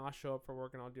you right now, I'll show up for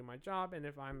work and I'll do my job. And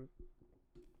if I'm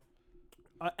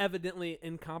evidently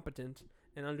incompetent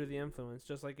and under the influence,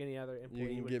 just like any other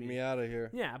employee, you can get me out of here.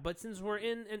 Yeah, but since we're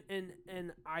in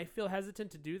and I feel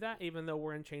hesitant to do that, even though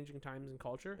we're in changing times and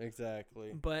culture.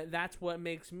 Exactly. But that's what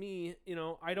makes me,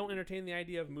 I don't entertain the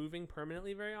idea of moving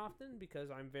permanently very often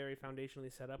because I'm very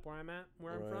foundationally set up where I'm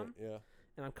from. Yeah.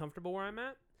 And I'm comfortable where I'm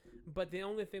at. But the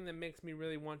only thing that makes me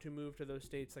really want to move to those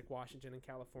states like Washington and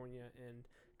California and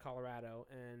Colorado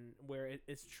and where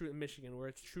it's true, Michigan, where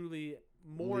it's truly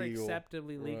more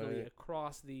acceptably legally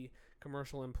across the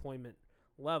commercial employment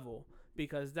level,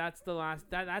 because that's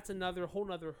that's another whole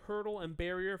nother hurdle and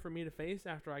barrier for me to face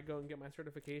after I go and get my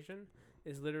certification,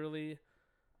 is literally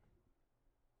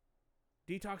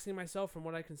detoxing myself from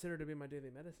what I consider to be my daily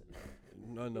medicine.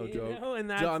 No joke.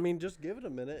 And I mean, just give it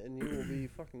a minute and you will be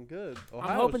fucking good.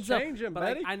 I'm hoping changing, so,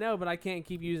 but I know, but I can't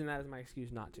keep using that as my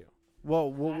excuse not to.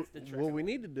 Well, what we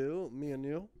need to do, me and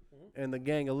you, and the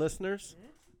gang of listeners,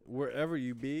 wherever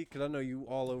you be, because I know you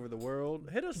all over the world,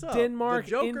 hit us up. Denmark,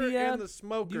 the Joker India, and the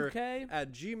Smoker UK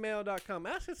at gmail.com.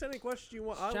 Ask us any questions you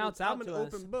want. Shouts I'm out an to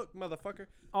open us. book, motherfucker.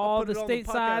 All the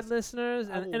stateside listeners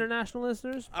and international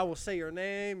listeners. I will say your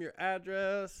name, your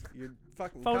address, your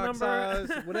fucking phone cock number,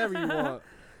 size, whatever you want.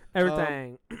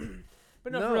 Everything.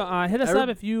 But no, for real, hit us up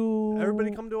if you.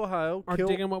 Everybody come to Ohio. Are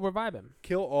digging what we're vibing.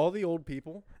 Kill all the old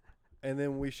people. And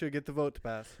then we should get the vote to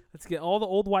pass. Let's get all the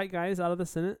old white guys out of the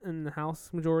Senate and the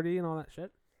House majority and all that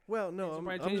shit. Well, no, Things will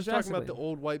I'm probably just change talking about the drastically.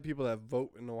 old white people that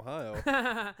vote in Ohio.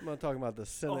 I'm not talking about the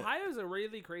Senate. Ohio's a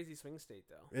really crazy swing state,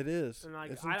 though. It is. And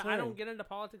like It's I insane. don't get into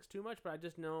politics too much, but I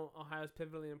just know Ohio's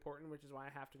pivotally important, which is why I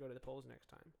have to go to the polls next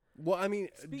time. Well, I mean,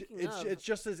 Speaking it's of- it's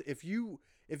just as if you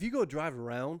go drive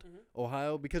around Mhm.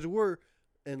 Ohio, because we're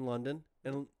in London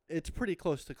and it's pretty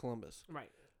close to Columbus.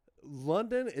 Right.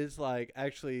 London is like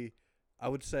actually, I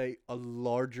would say, a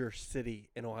larger city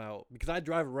in Ohio because I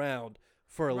drive around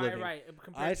for a living. Right.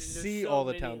 I see all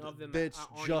the towns. It's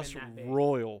just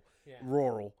rural.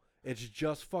 It's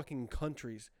just fucking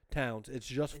countries, towns. It's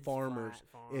just farmers.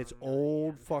 It's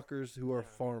old fuckers who are Yeah.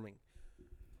 farming.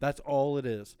 That's all it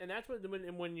is. And that's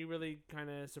when you really kind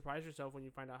of surprise yourself when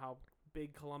you find out how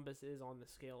big Columbus is on the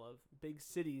scale of big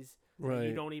cities that you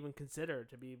Right. don't even consider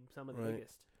to be some of the Right.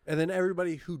 biggest. And then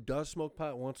everybody who does smoke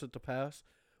pot wants it to pass.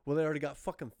 Well, they already got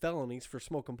fucking felonies for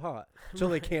smoking pot, so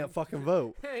they can't fucking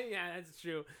vote. Yeah, that's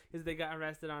true. Because they got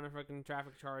arrested on a fucking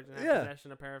traffic charge and had Yeah.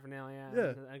 possession of paraphernalia Yeah.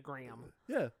 and a gram.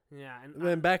 Yeah. Yeah, and And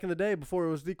then back in the day, before it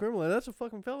was decriminalized, that's a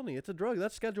fucking felony. It's a drug.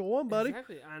 That's Schedule 1, buddy.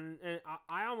 Exactly, and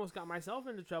I almost got myself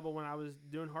into trouble when I was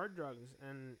doing hard drugs,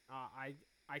 and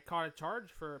I caught a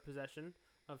charge for possession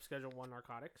of Schedule 1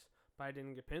 narcotics, but I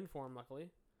didn't get pinned for them,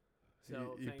 luckily.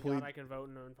 So You thank plead- God I can vote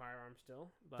and own firearms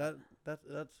still. But That's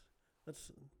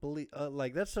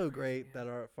like that's so great that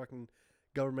our fucking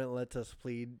government lets us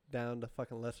plead down to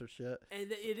fucking lesser shit,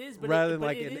 and it is, but rather it, than but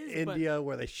like it in is, but India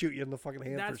where they shoot you in the fucking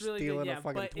hand for that's really stealing good, yeah, a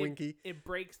fucking but Twinkie. it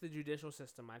breaks the judicial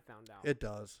system. I found out It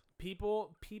does.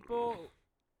 people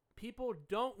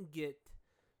don't get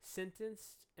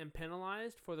sentenced and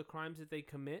penalized for the crimes that they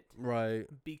commit Right.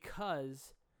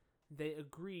 because they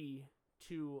agree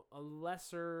to a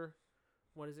lesser,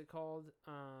 what is it called?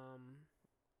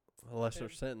 A lesser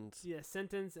Okay. sentence. Yeah,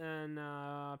 sentence and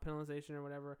penalization or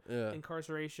whatever, Yeah.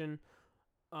 incarceration.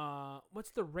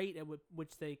 What's the rate at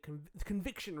which they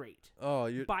conviction rate? Oh,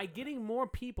 you. By getting more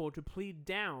people to plead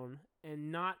down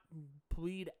and not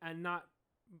bleed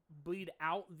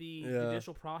out the Yeah.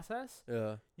 judicial process,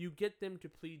 Yeah. you get them to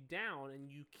plead down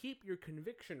and you keep your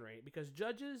conviction rate, because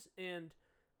judges and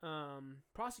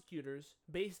prosecutors,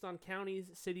 based on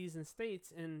counties, cities, and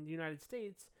states in the United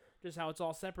States, just how it's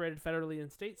all separated federally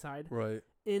and stateside, Right.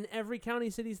 in every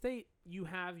county, city, state, you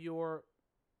have your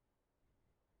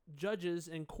judges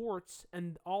and courts,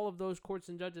 and all of those courts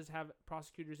and judges have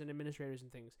prosecutors and administrators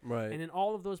and things. Right. And in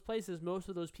all of those places, most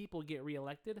of those people get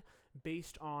reelected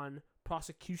based on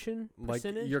prosecution Like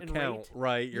percentage your and count, rate.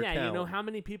 right? Your Yeah, count. you know, how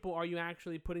many people are you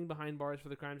actually putting behind bars for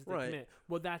the crimes that they Right. commit?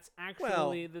 Well, that's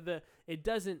actually the it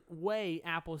doesn't weigh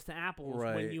apples to apples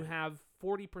when Right. you have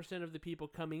 40% of the people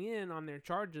coming in on their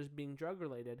charges being drug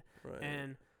related, Right.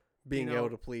 and being you know, able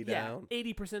to plead down.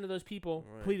 80% of those people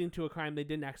Right. pleading to a crime they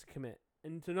didn't actually commit.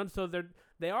 And so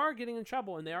they are getting in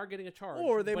trouble and they are getting a charge,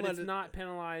 Or they but it's might- not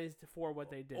penalized for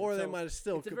what they did. Or they So might have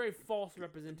still. it's a very false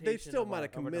representation. They still of might our- have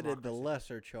of our committed the democracy.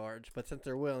 lesser charge, but since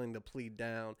they're willing to plead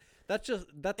down, that's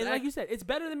And like you said, it's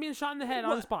better than being shot in the head on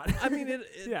Well, the spot. I mean, it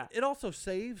Yeah. it also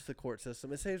saves the court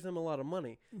system. It saves them a lot of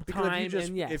money because Time if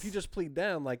and you just plead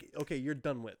down, like, okay, you're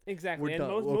done with. Exactly. We're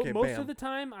And done. most Okay, most bam. of the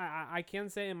time, I can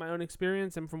say in my own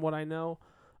experience and from what I know,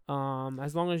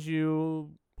 as long as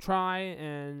you try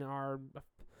and are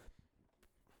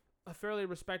a fairly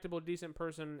respectable, decent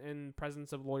person in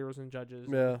presence of lawyers and judges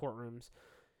Yeah. in courtrooms,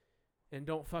 and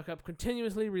don't fuck up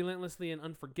continuously, relentlessly, and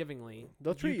unforgivingly,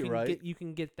 They'll treat you can right. you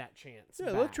can get that chance. Yeah,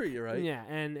 they'll back. treat you right. Yeah,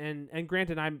 and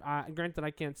granted, granted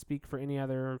I can't speak for any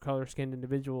other color-skinned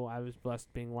individual. I was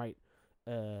blessed being white.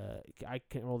 I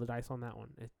can't roll the dice on that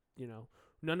one.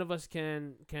 None of us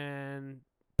can.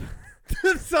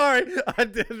 Sorry, I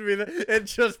didn't mean it. It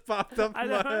just popped up I in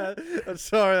my know. head. I'm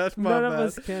sorry, that's my None bad. of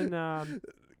us can.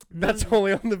 That's none-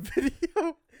 only on the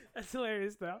video. That's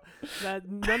hilarious though. That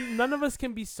none of us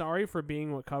can be sorry for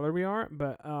being what color we are,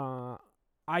 but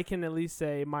I can at least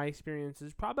say my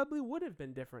experiences probably would have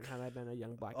been different had I been a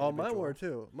young black. Oh, mine individual. were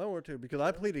too. Mine were too because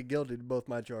I pleaded guilty to both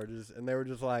my charges, and they were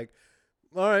just like,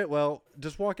 "All right, well,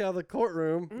 just walk out of the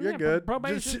courtroom. You're Yeah, good."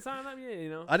 Probation, Just- sign up,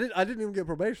 yeah. I didn't even get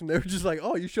probation. They were just like,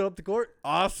 "Oh, you showed up to court?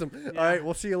 Awesome. Yeah. All right,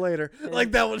 we'll see you later." And-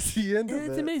 Like that was the end And of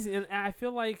it's it. amazing, and I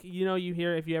feel like you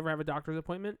hear if you ever have a doctor's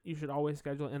appointment, you should always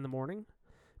schedule it in the morning,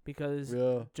 because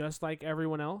Yeah. just like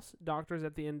everyone else, doctors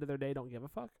at the end of their day don't give a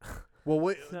fuck. Well,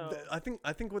 wait. So- I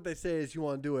think what they say is you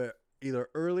want to do it either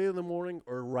early in the morning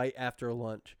or right after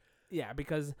lunch. Yeah,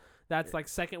 because that's like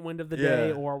second wind of the day,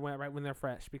 Yeah. or right when they're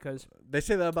fresh. Because They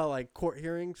say that about like court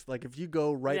hearings. Like if you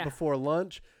go right Yeah. before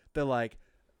lunch, they're like,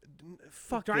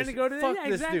 "Fuck trying this, to go to fuck yeah,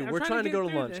 this exactly. dude. I'm We're trying to get go to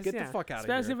through lunch. this, Get yeah. the fuck out of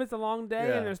Especially here." if it's a long day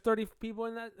Yeah. and there's 30 people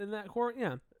in that court.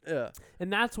 Yeah, Yeah.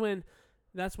 and that's when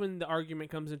the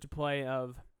argument comes into play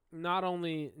of not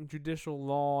only judicial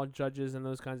law judges and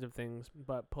those kinds of things,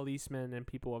 but policemen and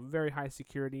people of very high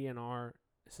security in our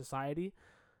society.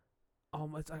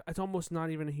 It's almost not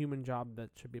even a human job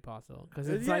that should be possible, because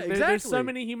it's Yeah, like there's so exactly.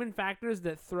 many human factors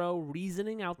that throw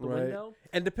reasoning out the Right. window.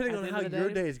 And depending At on the how end of the your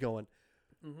day- day is going,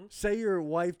 Mm-hmm. say your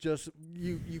wife just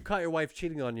you caught your wife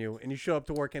cheating on you and you show up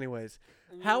to work anyways.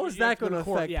 How is that going to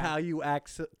affect how you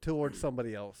act towards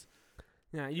somebody else?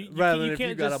 Yeah, you Rather than you if can't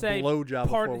you got just a say, blowjob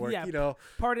before pardon- work, yeah, you know.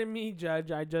 "Pardon me,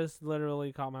 Judge. I just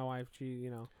literally caught my wife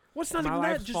cheat. What's not my even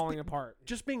that? life's falling apart."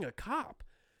 Just being a cop,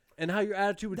 and how your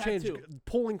attitude would That change, too.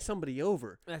 pulling somebody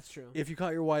over That's true. if you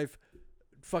caught your wife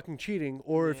fucking cheating,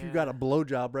 or if you got a Yeah.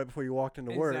 blowjob right before you walked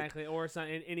into work. Exactly, or some,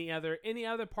 any other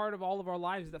part of all of our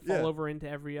lives that fall Yeah. over into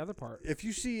every other part. If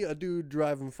you see a dude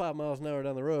driving 5 miles an hour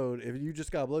down the road, if you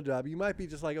just got a blowjob, you might be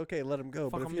just like, okay, let him go.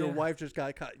 Fuck but if him, your yeah. wife just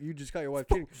got caught, you just got your wife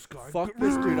cheating. This guy. Fuck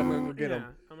this dude, I'm gonna go get him.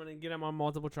 I'm gonna get him on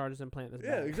multiple charges and plant this.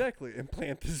 Yeah, bag. exactly. And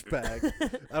plant this bag.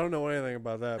 I don't know anything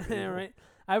about that. Yeah, right.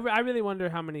 I really wonder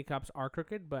how many cops are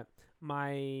crooked, but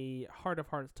my heart of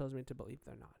hearts tells me to believe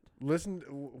they're not. Listen,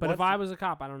 But if I was a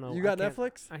cop, I don't know. you I got can't-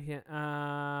 Netflix? I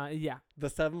can't. Yeah. The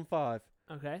 7-5.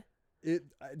 Okay.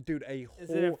 Dude, a whole. Is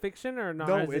it a fiction or not?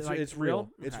 No, Is it, it's like, it's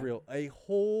real. Okay. It's real. A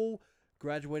whole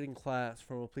graduating class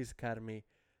from a police academy.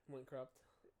 Went corrupt.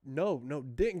 No,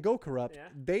 didn't go corrupt.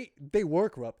 Yeah? They were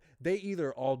corrupt. They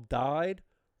either all died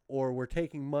or were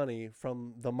taking money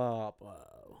from the mob. Whoa.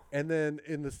 And then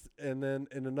in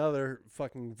another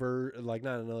fucking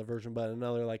not another version, but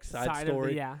another like side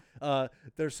story.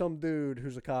 There's some dude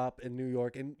who's a cop in New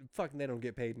York, and fucking they don't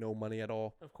get paid no money at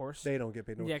all. Of course. They don't get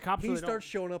paid no. Yeah, cops He really starts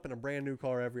showing up in a brand new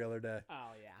car every other day. don't.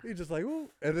 Oh yeah. He's just like, ooh.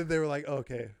 And then they were like,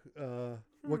 okay,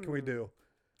 what can we do?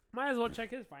 Might as well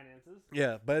check his finances.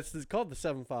 Yeah, but it's called the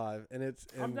 7-5, and it's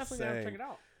I'm definitely gonna check insane. it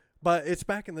out. But it's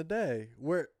back in the day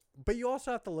but you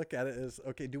also have to look at it as,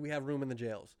 okay, do we have room in the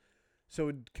jails?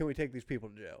 So can we take these people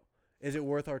to jail? Is it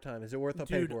worth our time? Is it worth the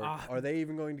Dude, paperwork? Are they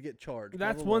even going to get charged? Blah,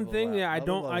 That's blah, one blah, thing. blah, Yeah, I blah,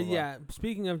 don't. blah, blah, blah. Yeah.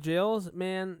 Speaking of jails,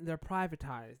 man, they're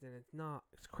privatized, and it's not.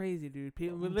 It's crazy, dude.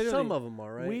 People literally. Some of them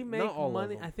are, right? We make Not all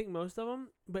money. Of I them. think most of them,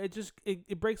 but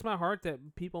it breaks my heart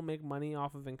that people make money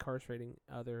off of incarcerating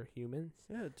other humans.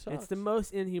 Yeah, it sucks. It's the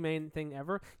most inhumane thing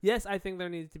ever. Yes, I think there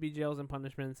needs to be jails and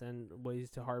punishments and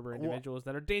ways to harbor individuals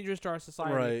that are dangerous to our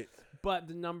society. Right. But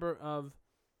the number of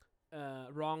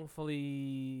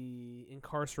wrongfully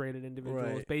incarcerated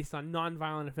individuals Right. based on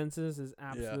nonviolent offenses is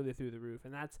absolutely through the roof,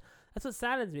 and that's what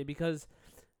saddens me, because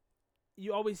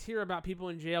you always hear about people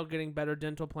in jail getting better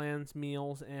dental plans,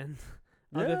 meals, and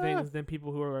other Yeah. things than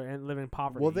people who are living in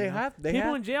poverty. Well, they you know? have. They people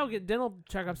have. in jail get dental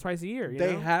checkups twice a year.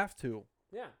 They know? have to.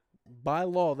 Yeah, By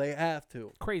law, they have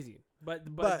to. crazy.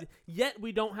 But But- yet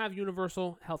we don't have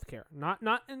universal health care. Not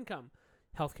income,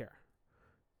 health care.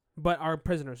 But our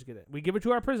prisoners get it. We give it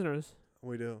to our prisoners,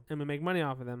 We do. and we make money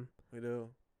off of them. We do.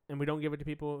 And we don't give it to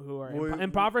people who are We-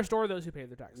 impoverished or those who pay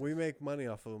their taxes. We make money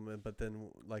off of them, but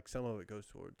then like some of it goes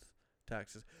towards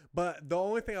taxes. But the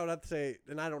only thing I would have to say,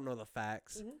 and I don't know the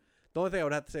facts, Mhm. the only thing I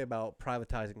would have to say about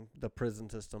privatizing the prison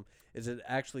system is it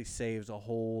actually saves a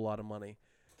whole lot of money.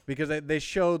 Because they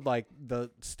showed like the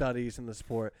studies in the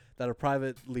sport that are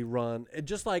privately run,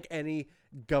 just like any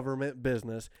government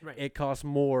business, Right. it costs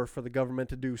more for the government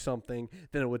to do something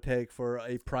than it would take for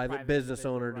a private business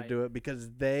individual, owner to right. do it,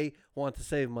 because they want to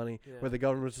save money. Yeah. Where the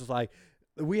government's just like,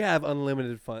 we have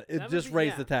unlimited fund. It That would just be-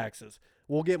 raise yeah. the taxes.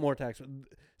 We'll get more taxes.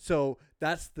 So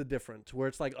that's the difference, where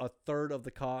it's like a third of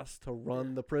the cost to run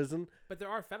Yeah. the prison. But there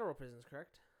are federal prisons,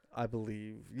 correct? I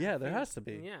believe. Yeah, there think- has to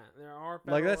be. Yeah, there are.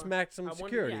 Like that's federal- maximum I wonder-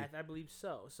 security. Yeah, I believe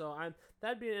so. So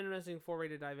that'd be an interesting foray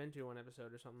to dive into one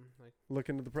episode or something. Like Look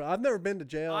into the. I've never been to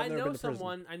jail. I've I never know been to prison.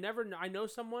 someone. I know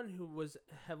someone who was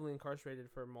heavily incarcerated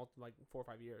for like 4 or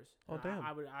 5 years. Oh, damn.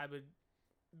 I would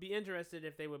be interested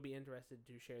if they would be interested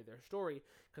to share their story,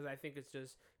 because I think it's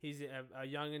just he's a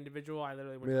young individual. I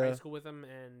literally went to high Yeah. school with him,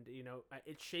 and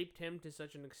it shaped him to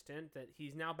such an extent that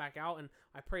he's now back out. And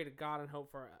I pray to God and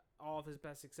hope for all of his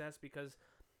best success, because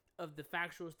of the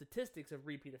factual statistics of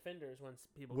repeat offenders. Once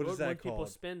people What is that when people called?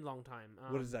 spend long time.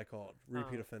 What is that called?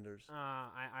 Repeat um, offenders.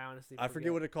 I honestly I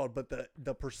forget what it's called, but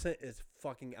the percent is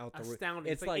fucking out the roof.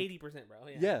 astounding. It's It's like like- 80%, bro.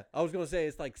 Yeah, I was gonna say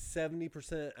it's like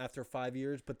 70% after 5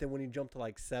 years, but then when you jump to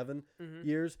like 7 Mhm.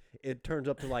 years, it turns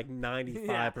up to like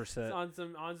 95%.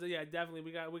 Yeah, definitely.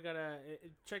 We gotta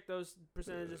check those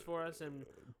percentages for us, and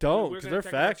Don't, we're because gonna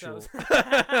they're check it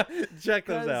factual. Check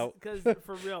those out. Because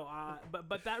for real,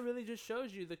 but that really just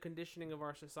shows you the conditioning of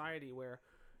our society, where,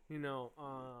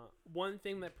 one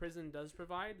thing that prison does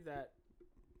provide that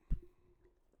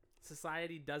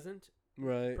society doesn't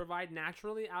Right. provide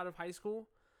naturally out of high school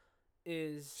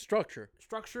is Structure.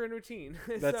 structure and routine.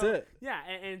 That's So, it. Yeah,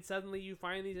 and suddenly you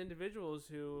find these individuals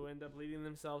who end up leading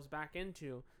themselves back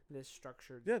into this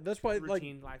structured Yeah, that's why like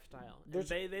routine lifestyle. And there's-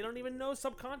 they don't even know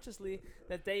subconsciously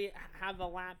that they have the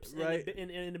lapse Right. and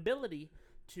an ability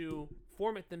to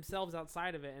form it themselves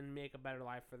outside of it and make a better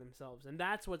life for themselves. And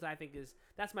that's what I think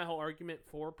that's my whole argument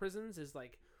for prisons is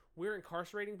like we're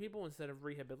incarcerating people instead of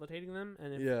rehabilitating them.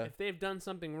 And if they've done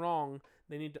something wrong,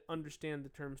 they need to understand the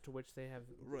terms to which they have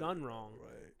done wrong.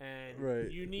 Right.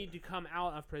 And you need to come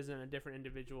out of prison a different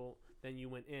individual than you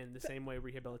went in, the same way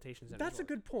rehabilitation centers That's a work.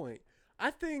 good point. I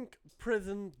think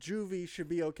prison juvie should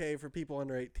be okay for people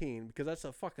under 18 because that's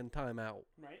a fucking timeout.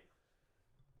 Right?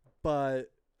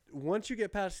 But once you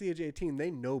get past the age of 18,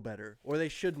 they know better, or they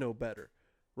should know better,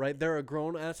 right? They're a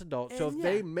grown-ass adult. So And if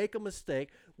they make a mistake,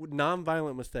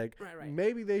 non-violent mistake, Right.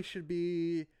 maybe they should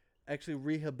be actually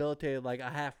rehabilitated like a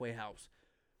halfway house.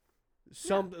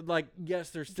 Yes,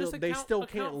 they're still Just they account- still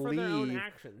account can't for their own leave,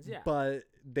 actions. Yeah. but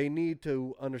they need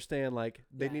to understand like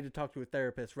they Yeah. need to talk to a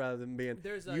therapist rather than being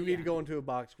There's a, you need to go into a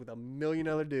box with a million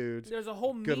other dudes. There's a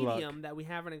whole Good luck. medium that we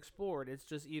haven't explored. It's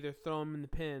just either throw them in the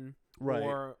pen Right.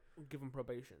 or give them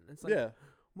probation. It's like, Yeah.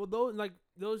 well,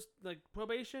 those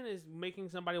probation is making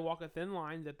somebody walk a thin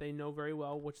line that they know very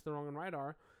well which the wrong and right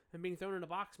are, and being thrown in a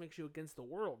box makes you against the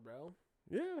world, bro.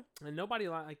 Yeah. And nobody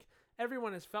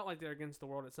everyone has felt like they're against the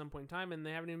world at some point in time, and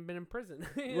they haven't even been in prison.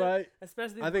 Right.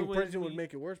 Especially I think when prison would we-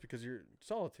 make it worse because you're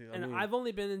solitude. And I mean, I've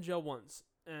only been in jail once,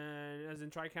 and I was in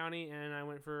Tri-County, and I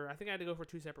think I had to go for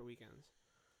 2 separate weekends,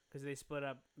 because they split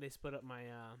up my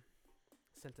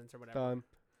sentence or whatever. time.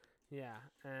 Yeah,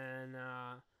 and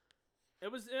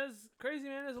it was crazy,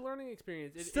 man. It was a learning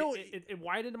experience. Still- It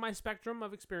widened my spectrum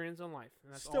of experience on life.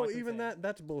 And that's all Still, I can even say,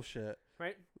 that's bullshit.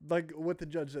 right? Like what the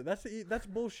judge said. That's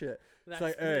bullshit. That's It's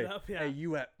like, split hey, up, yeah. hey,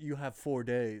 you have 4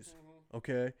 days,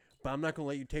 okay? But I'm not gonna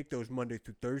let you take those Monday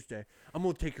through Thursday. I'm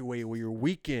gonna take away your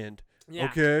weekend, Yeah.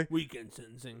 okay? Weekend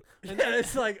sentencing. And Yeah,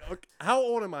 it's like, okay, how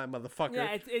old am I, motherfucker?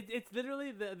 yeah, it's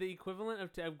literally the equivalent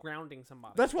of grounding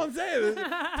somebody. That's what I'm saying.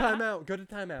 Time out. Go to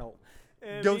timeout.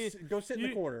 And Go me- go sit in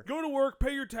the corner. Go to work,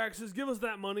 pay your taxes, give us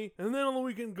that money, and then on the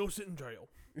weekend go sit in jail.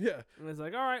 Yeah. And it's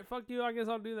like, all right, fuck you. I guess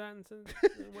I'll do that and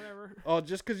whatever. Oh,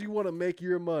 just because you want to make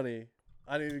your money,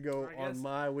 I need to go I guess. on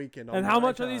my weekend. And on how my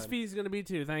much are these time. fees going to be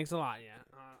too? Thanks a lot.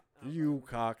 Yeah. You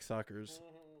cocksuckers.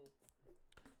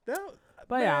 That,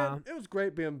 But man, it was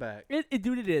great being back.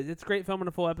 Dude, it is. It's great filming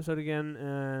a full episode again,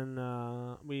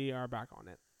 and we are back on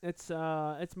it. It's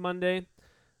Monday,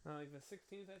 like the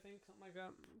 16th, I think, something like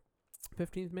that.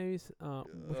 15th, maybe.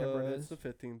 Whichever it It's is. the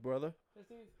 15th, brother.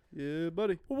 15th. Yeah,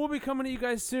 buddy. Well, we'll be coming to you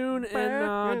guys soon, Back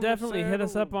and in the definitely hit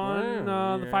us up on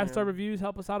the 5-star yeah. reviews.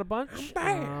 Help us out a bunch.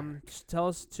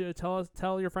 Just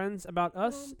tell your friends about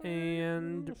us,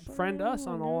 and friend us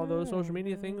on all of those social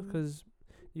media things, because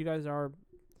you guys are.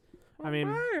 I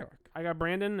mean, I got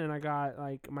Brandon, and I got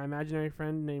like my imaginary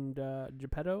friend named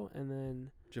Geppetto, and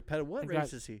then Geppetto, what I race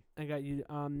got- is he? I got you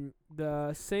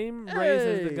the same race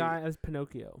as the Hey. guy as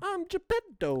Pinocchio. I'm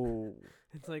Geppetto.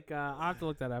 It's like I'll have to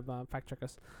look that up. Fact check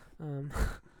us.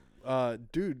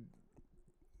 Dude,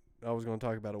 I was going to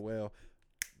talk about a whale,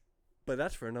 but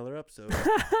that's for another episode.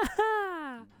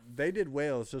 They did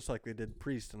whales just like they did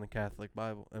priests in the Catholic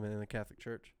Bible. I mean, in the Catholic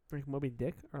Church. Like Moby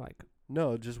Dick, or like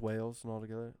No, just whales and all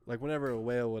together. Like whenever a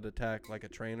whale would attack like a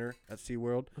trainer at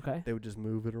SeaWorld, okay. they would just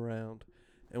move it around.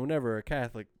 And whenever a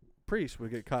Catholic priest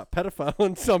would get caught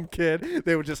pedophiling some kid,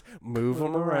 they would just move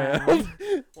him around.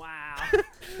 Wow.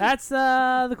 That's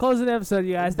the close of the episode,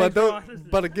 you guys. but Thanks for those, watching.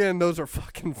 but again, those are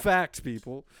fucking facts,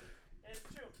 people. It's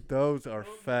true. Those are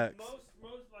facts. Most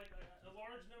like a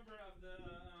large number of the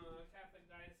Catholic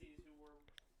dioceses who were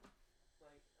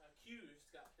like accused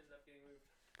ended up getting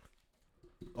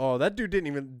moved. Oh, that dude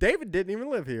David didn't even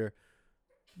live here.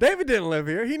 David didn't live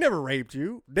here. He never raped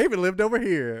you. David lived over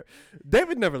here.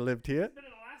 David never lived here. He's been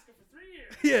in Alaska for 3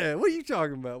 years. Yeah, what are you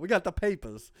talking about? We got the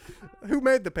papers. Who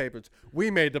made the papers? We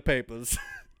made the papers.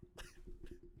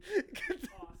 Get the